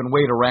or even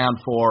wait around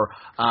for.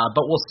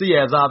 But we'll see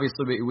as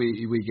obviously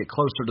we get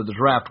closer to the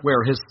draft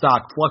where his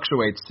stock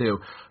fluctuates to.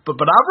 But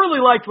I've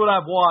really liked what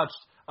I've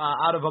watched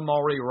out of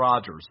Amari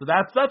Rodgers. So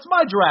that's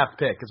my draft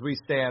pick as we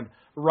stand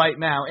right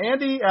now.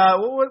 Andy,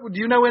 do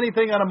you know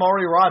anything on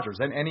Amari Rodgers?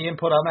 Any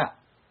input on that?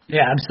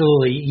 Yeah,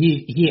 absolutely.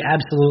 He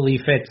absolutely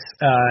fits.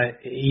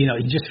 He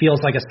just feels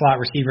like a slot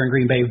receiver in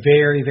Green Bay.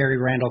 Very, very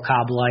Randall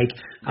Cobb-like.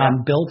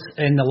 Built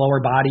in the lower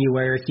body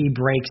where he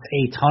breaks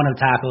a ton of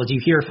tackles.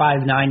 You hear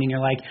 5'9" and you're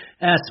like,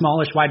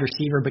 smallish wide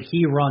receiver, but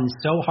he runs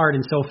so hard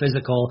and so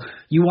physical.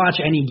 You watch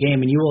any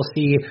game and you will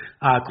see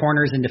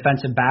corners and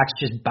defensive backs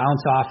just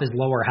bounce off his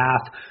lower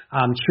half.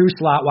 True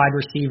slot wide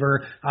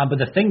receiver. But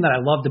the thing that I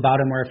loved about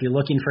him, where if you're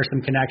looking for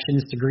some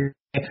connections to Green Bay,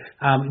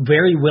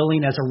 very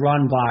willing as a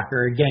run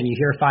blocker. Again, you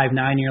hear 5'9"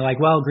 and you're like,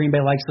 well, Green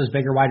Bay likes those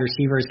bigger wide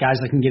receivers, guys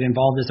that can get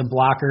involved as a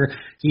blocker.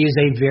 He is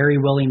a very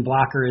willing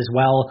blocker as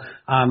well.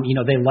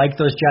 They like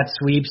those jet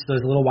sweeps,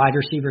 those little wide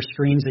receiver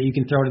screens that you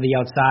can throw to the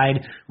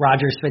outside.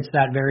 Rodgers fits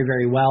that very,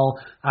 very well.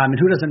 And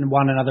who doesn't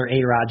want another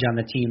A-Rod on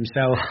the team?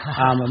 So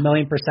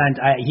 1,000,000%,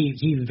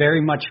 he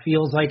very much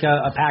feels like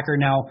a Packer.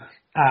 Now,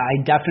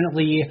 I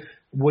definitely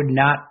would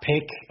not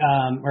pick,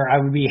 or I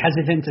would be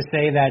hesitant to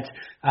say that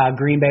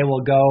Green Bay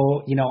will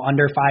go,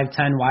 under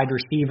 5'10" wide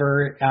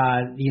receiver,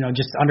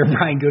 just under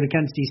Brian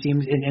Gutekunst. He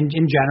seems, in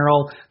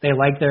general, they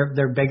like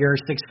their bigger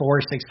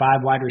 6'4",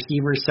 6'5" wide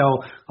receivers.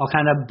 So I'll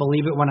kind of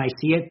believe it when I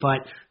see it.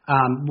 But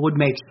would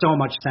make so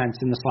much sense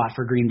in the slot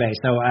for Green Bay.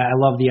 So I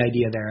love the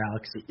idea there,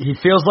 Alex. He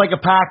feels like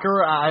a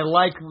Packer. I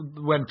like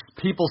when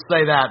people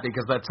say that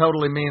because that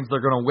totally means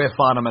they're going to whiff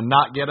on him and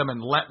not get him and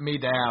let me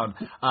down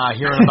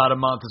here in about a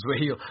month as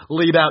we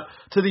lead out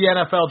to the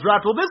NFL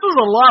draft. Well, this was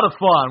a lot of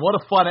fun. What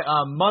a fun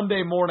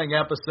Monday morning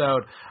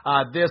episode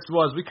this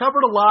was. We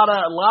covered a lot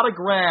of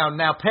ground.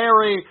 Now,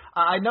 Perry,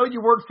 I know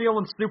you weren't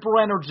feeling super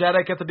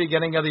energetic at the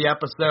beginning of the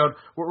episode.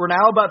 We're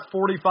now about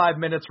 45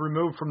 minutes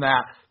removed from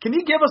that. Can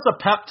you give us a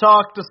pep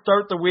talk to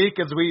start the week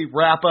as we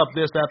wrap up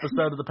this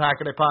episode of the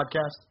Pack-A-Day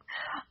Podcast?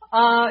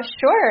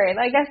 Sure.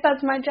 I guess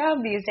that's my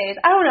job these days.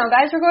 I don't know,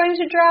 guys. We're going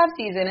to draft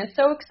season. It's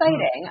so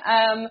exciting.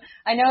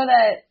 I know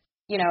that,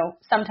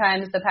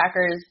 sometimes the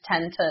Packers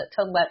tend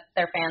to let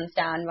their fans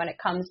down when it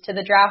comes to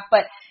the draft,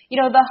 but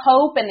the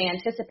hope and the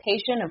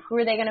anticipation of who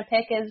are they going to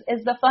pick is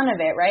the fun of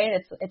it, right?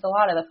 It's a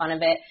lot of the fun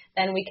of it.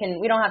 Then we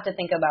don't have to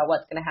think about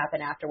what's going to happen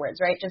afterwards,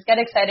 right? Just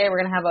get excited.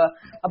 We're going to have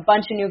a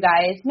bunch of new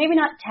guys, maybe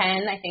not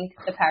 10. I think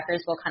the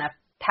Packers will kind of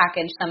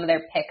package some of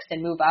their picks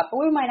and move up,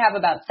 but we might have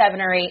about 7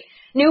 or 8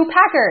 new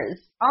Packers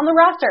on the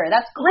roster.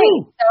 That's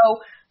great. So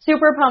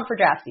super pumped for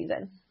draft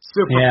season.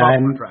 Super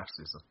pumped for draft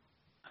season.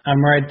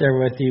 I'm right there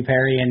with you,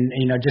 Perry. And,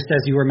 just as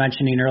you were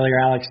mentioning earlier,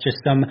 Alex, just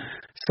some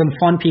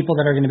fun people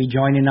that are going to be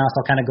joining us.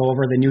 I'll kind of go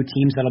over the new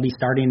teams that'll be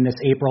starting this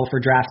April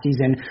for draft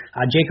season.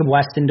 Jacob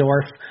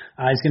Westendorf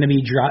is going to be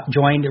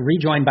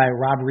rejoined by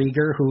Rob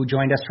Rieger, who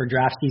joined us for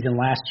draft season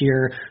last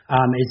year.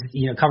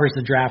 Covers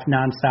the draft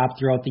nonstop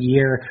throughout the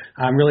year.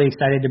 I'm really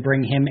excited to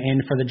bring him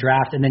in for the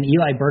draft. And then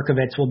Eli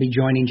Berkovitz will be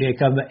joining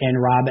Jacob and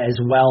Rob as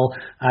well,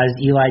 as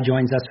Eli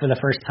joins us for the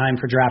first time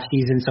for draft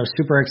season. So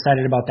super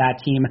excited about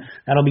that team.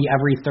 That'll be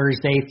every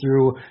Thursday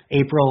through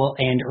April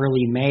and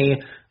early May.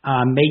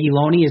 Maggie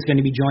Loney is going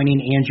to be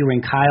joining Andrew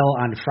and Kyle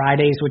on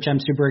Fridays, which I'm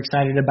super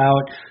excited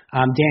about.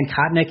 Dan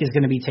Kotnick is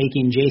going to be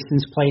taking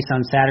Jason's place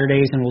on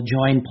Saturdays and will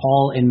join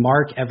Paul and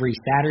Mark every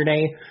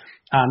Saturday.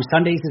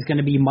 Sundays is going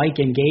to be Mike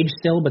and Gage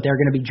still, but they're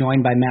going to be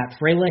joined by Matt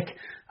Freilich.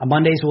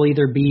 Mondays will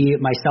either be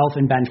myself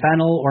and Ben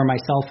Fennell or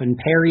myself and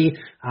Perry.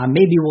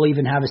 Maybe we'll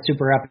even have a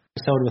super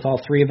episode with all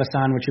three of us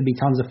on, which would be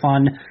tons of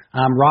fun.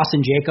 Ross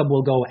and Jacob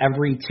will go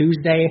every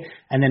Tuesday.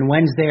 And then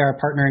Wednesday, our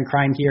partner in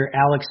crime here,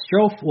 Alex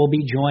Strofe, will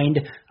be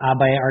joined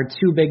by our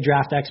 2 big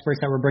draft experts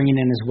that we're bringing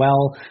in as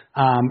well,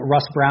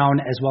 Russ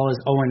Brown as well as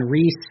Owen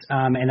Reese.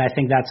 And I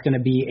think that's going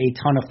to be a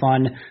ton of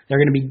fun. They're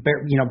going to be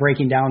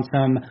breaking down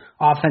some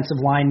offensive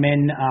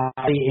linemen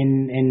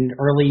in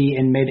early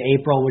and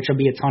mid-April, which will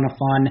be a ton of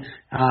fun.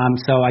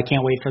 So I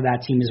can't wait for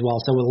that team as well.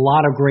 So with a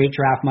lot of great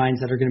draft minds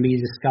that are going to be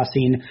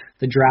discussing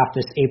the draft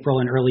this April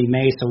and early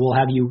May. So we'll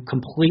have you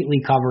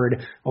completely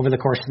covered over the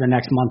course of the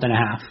next month and a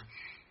half.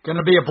 Going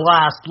to be a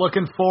blast.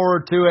 Looking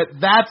forward to it.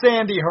 That's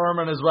Andy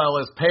Herman as well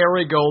as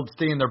Perry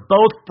Goldstein. They're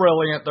both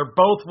brilliant. They're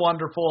both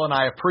wonderful, and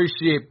I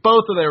appreciate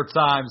both of their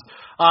times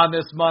on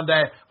this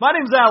Monday. My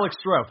name's Alex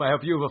Strofe. I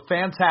hope you have a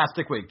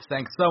fantastic week.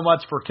 Thanks so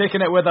much for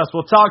kicking it with us.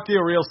 We'll talk to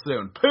you real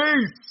soon.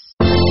 Peace!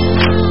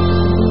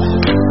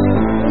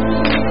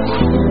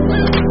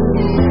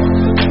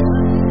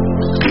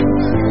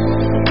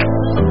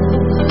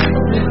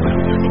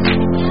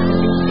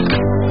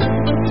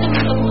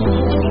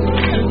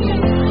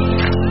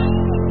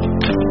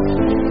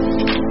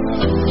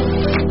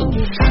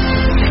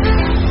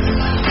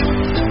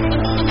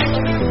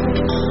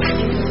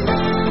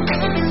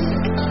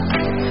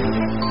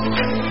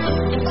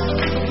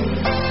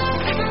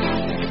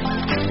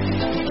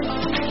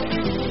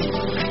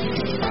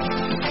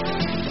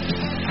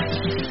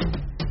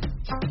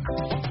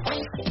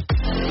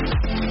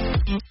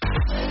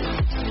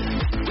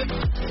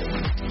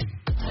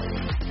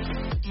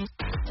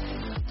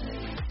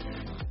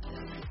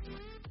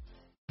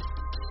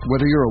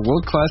 Whether you're a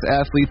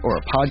world-class athlete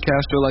or a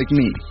podcaster like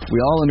me, we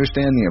all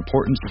understand the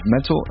importance of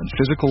mental and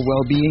physical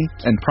well-being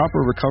and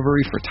proper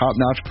recovery for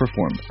top-notch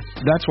performance.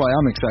 That's why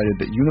I'm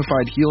excited that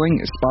Unified Healing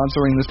is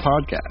sponsoring this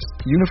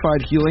podcast.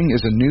 Unified Healing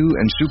is a new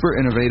and super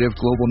innovative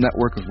global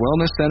network of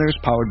wellness centers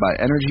powered by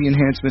Energy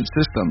Enhancement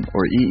System,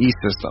 or EE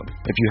System.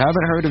 If you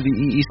haven't heard of the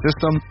EE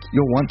System,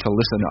 you'll want to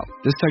listen up.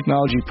 This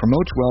technology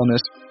promotes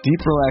wellness, deep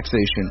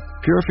relaxation,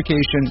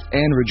 purification,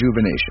 and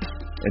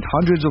rejuvenation. In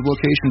hundreds of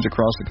locations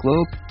across the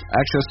globe,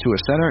 access to a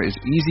center is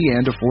easy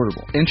and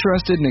affordable.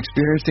 Interested in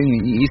experiencing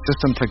the EE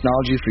System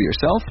technology for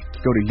yourself?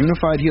 Go to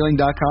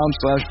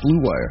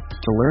unifiedhealing.com/bluewire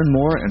to learn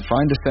more and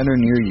find a center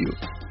near you.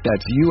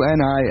 That's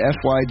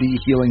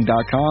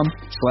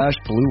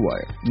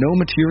UNIFYDhealing.com/bluewire. No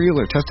material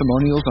or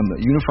testimonials on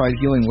the Unified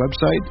Healing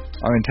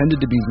website are intended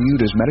to be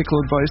viewed as medical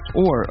advice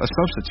or a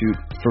substitute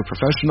for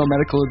professional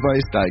medical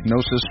advice,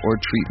 diagnosis, or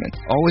treatment.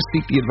 Always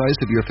seek the advice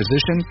of your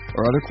physician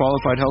or other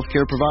qualified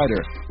healthcare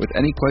provider with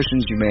any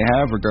questions you may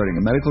have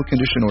regarding a medical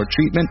condition or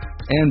treatment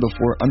and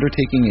before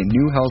undertaking a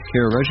new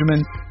healthcare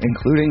regimen,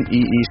 including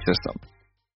EE System.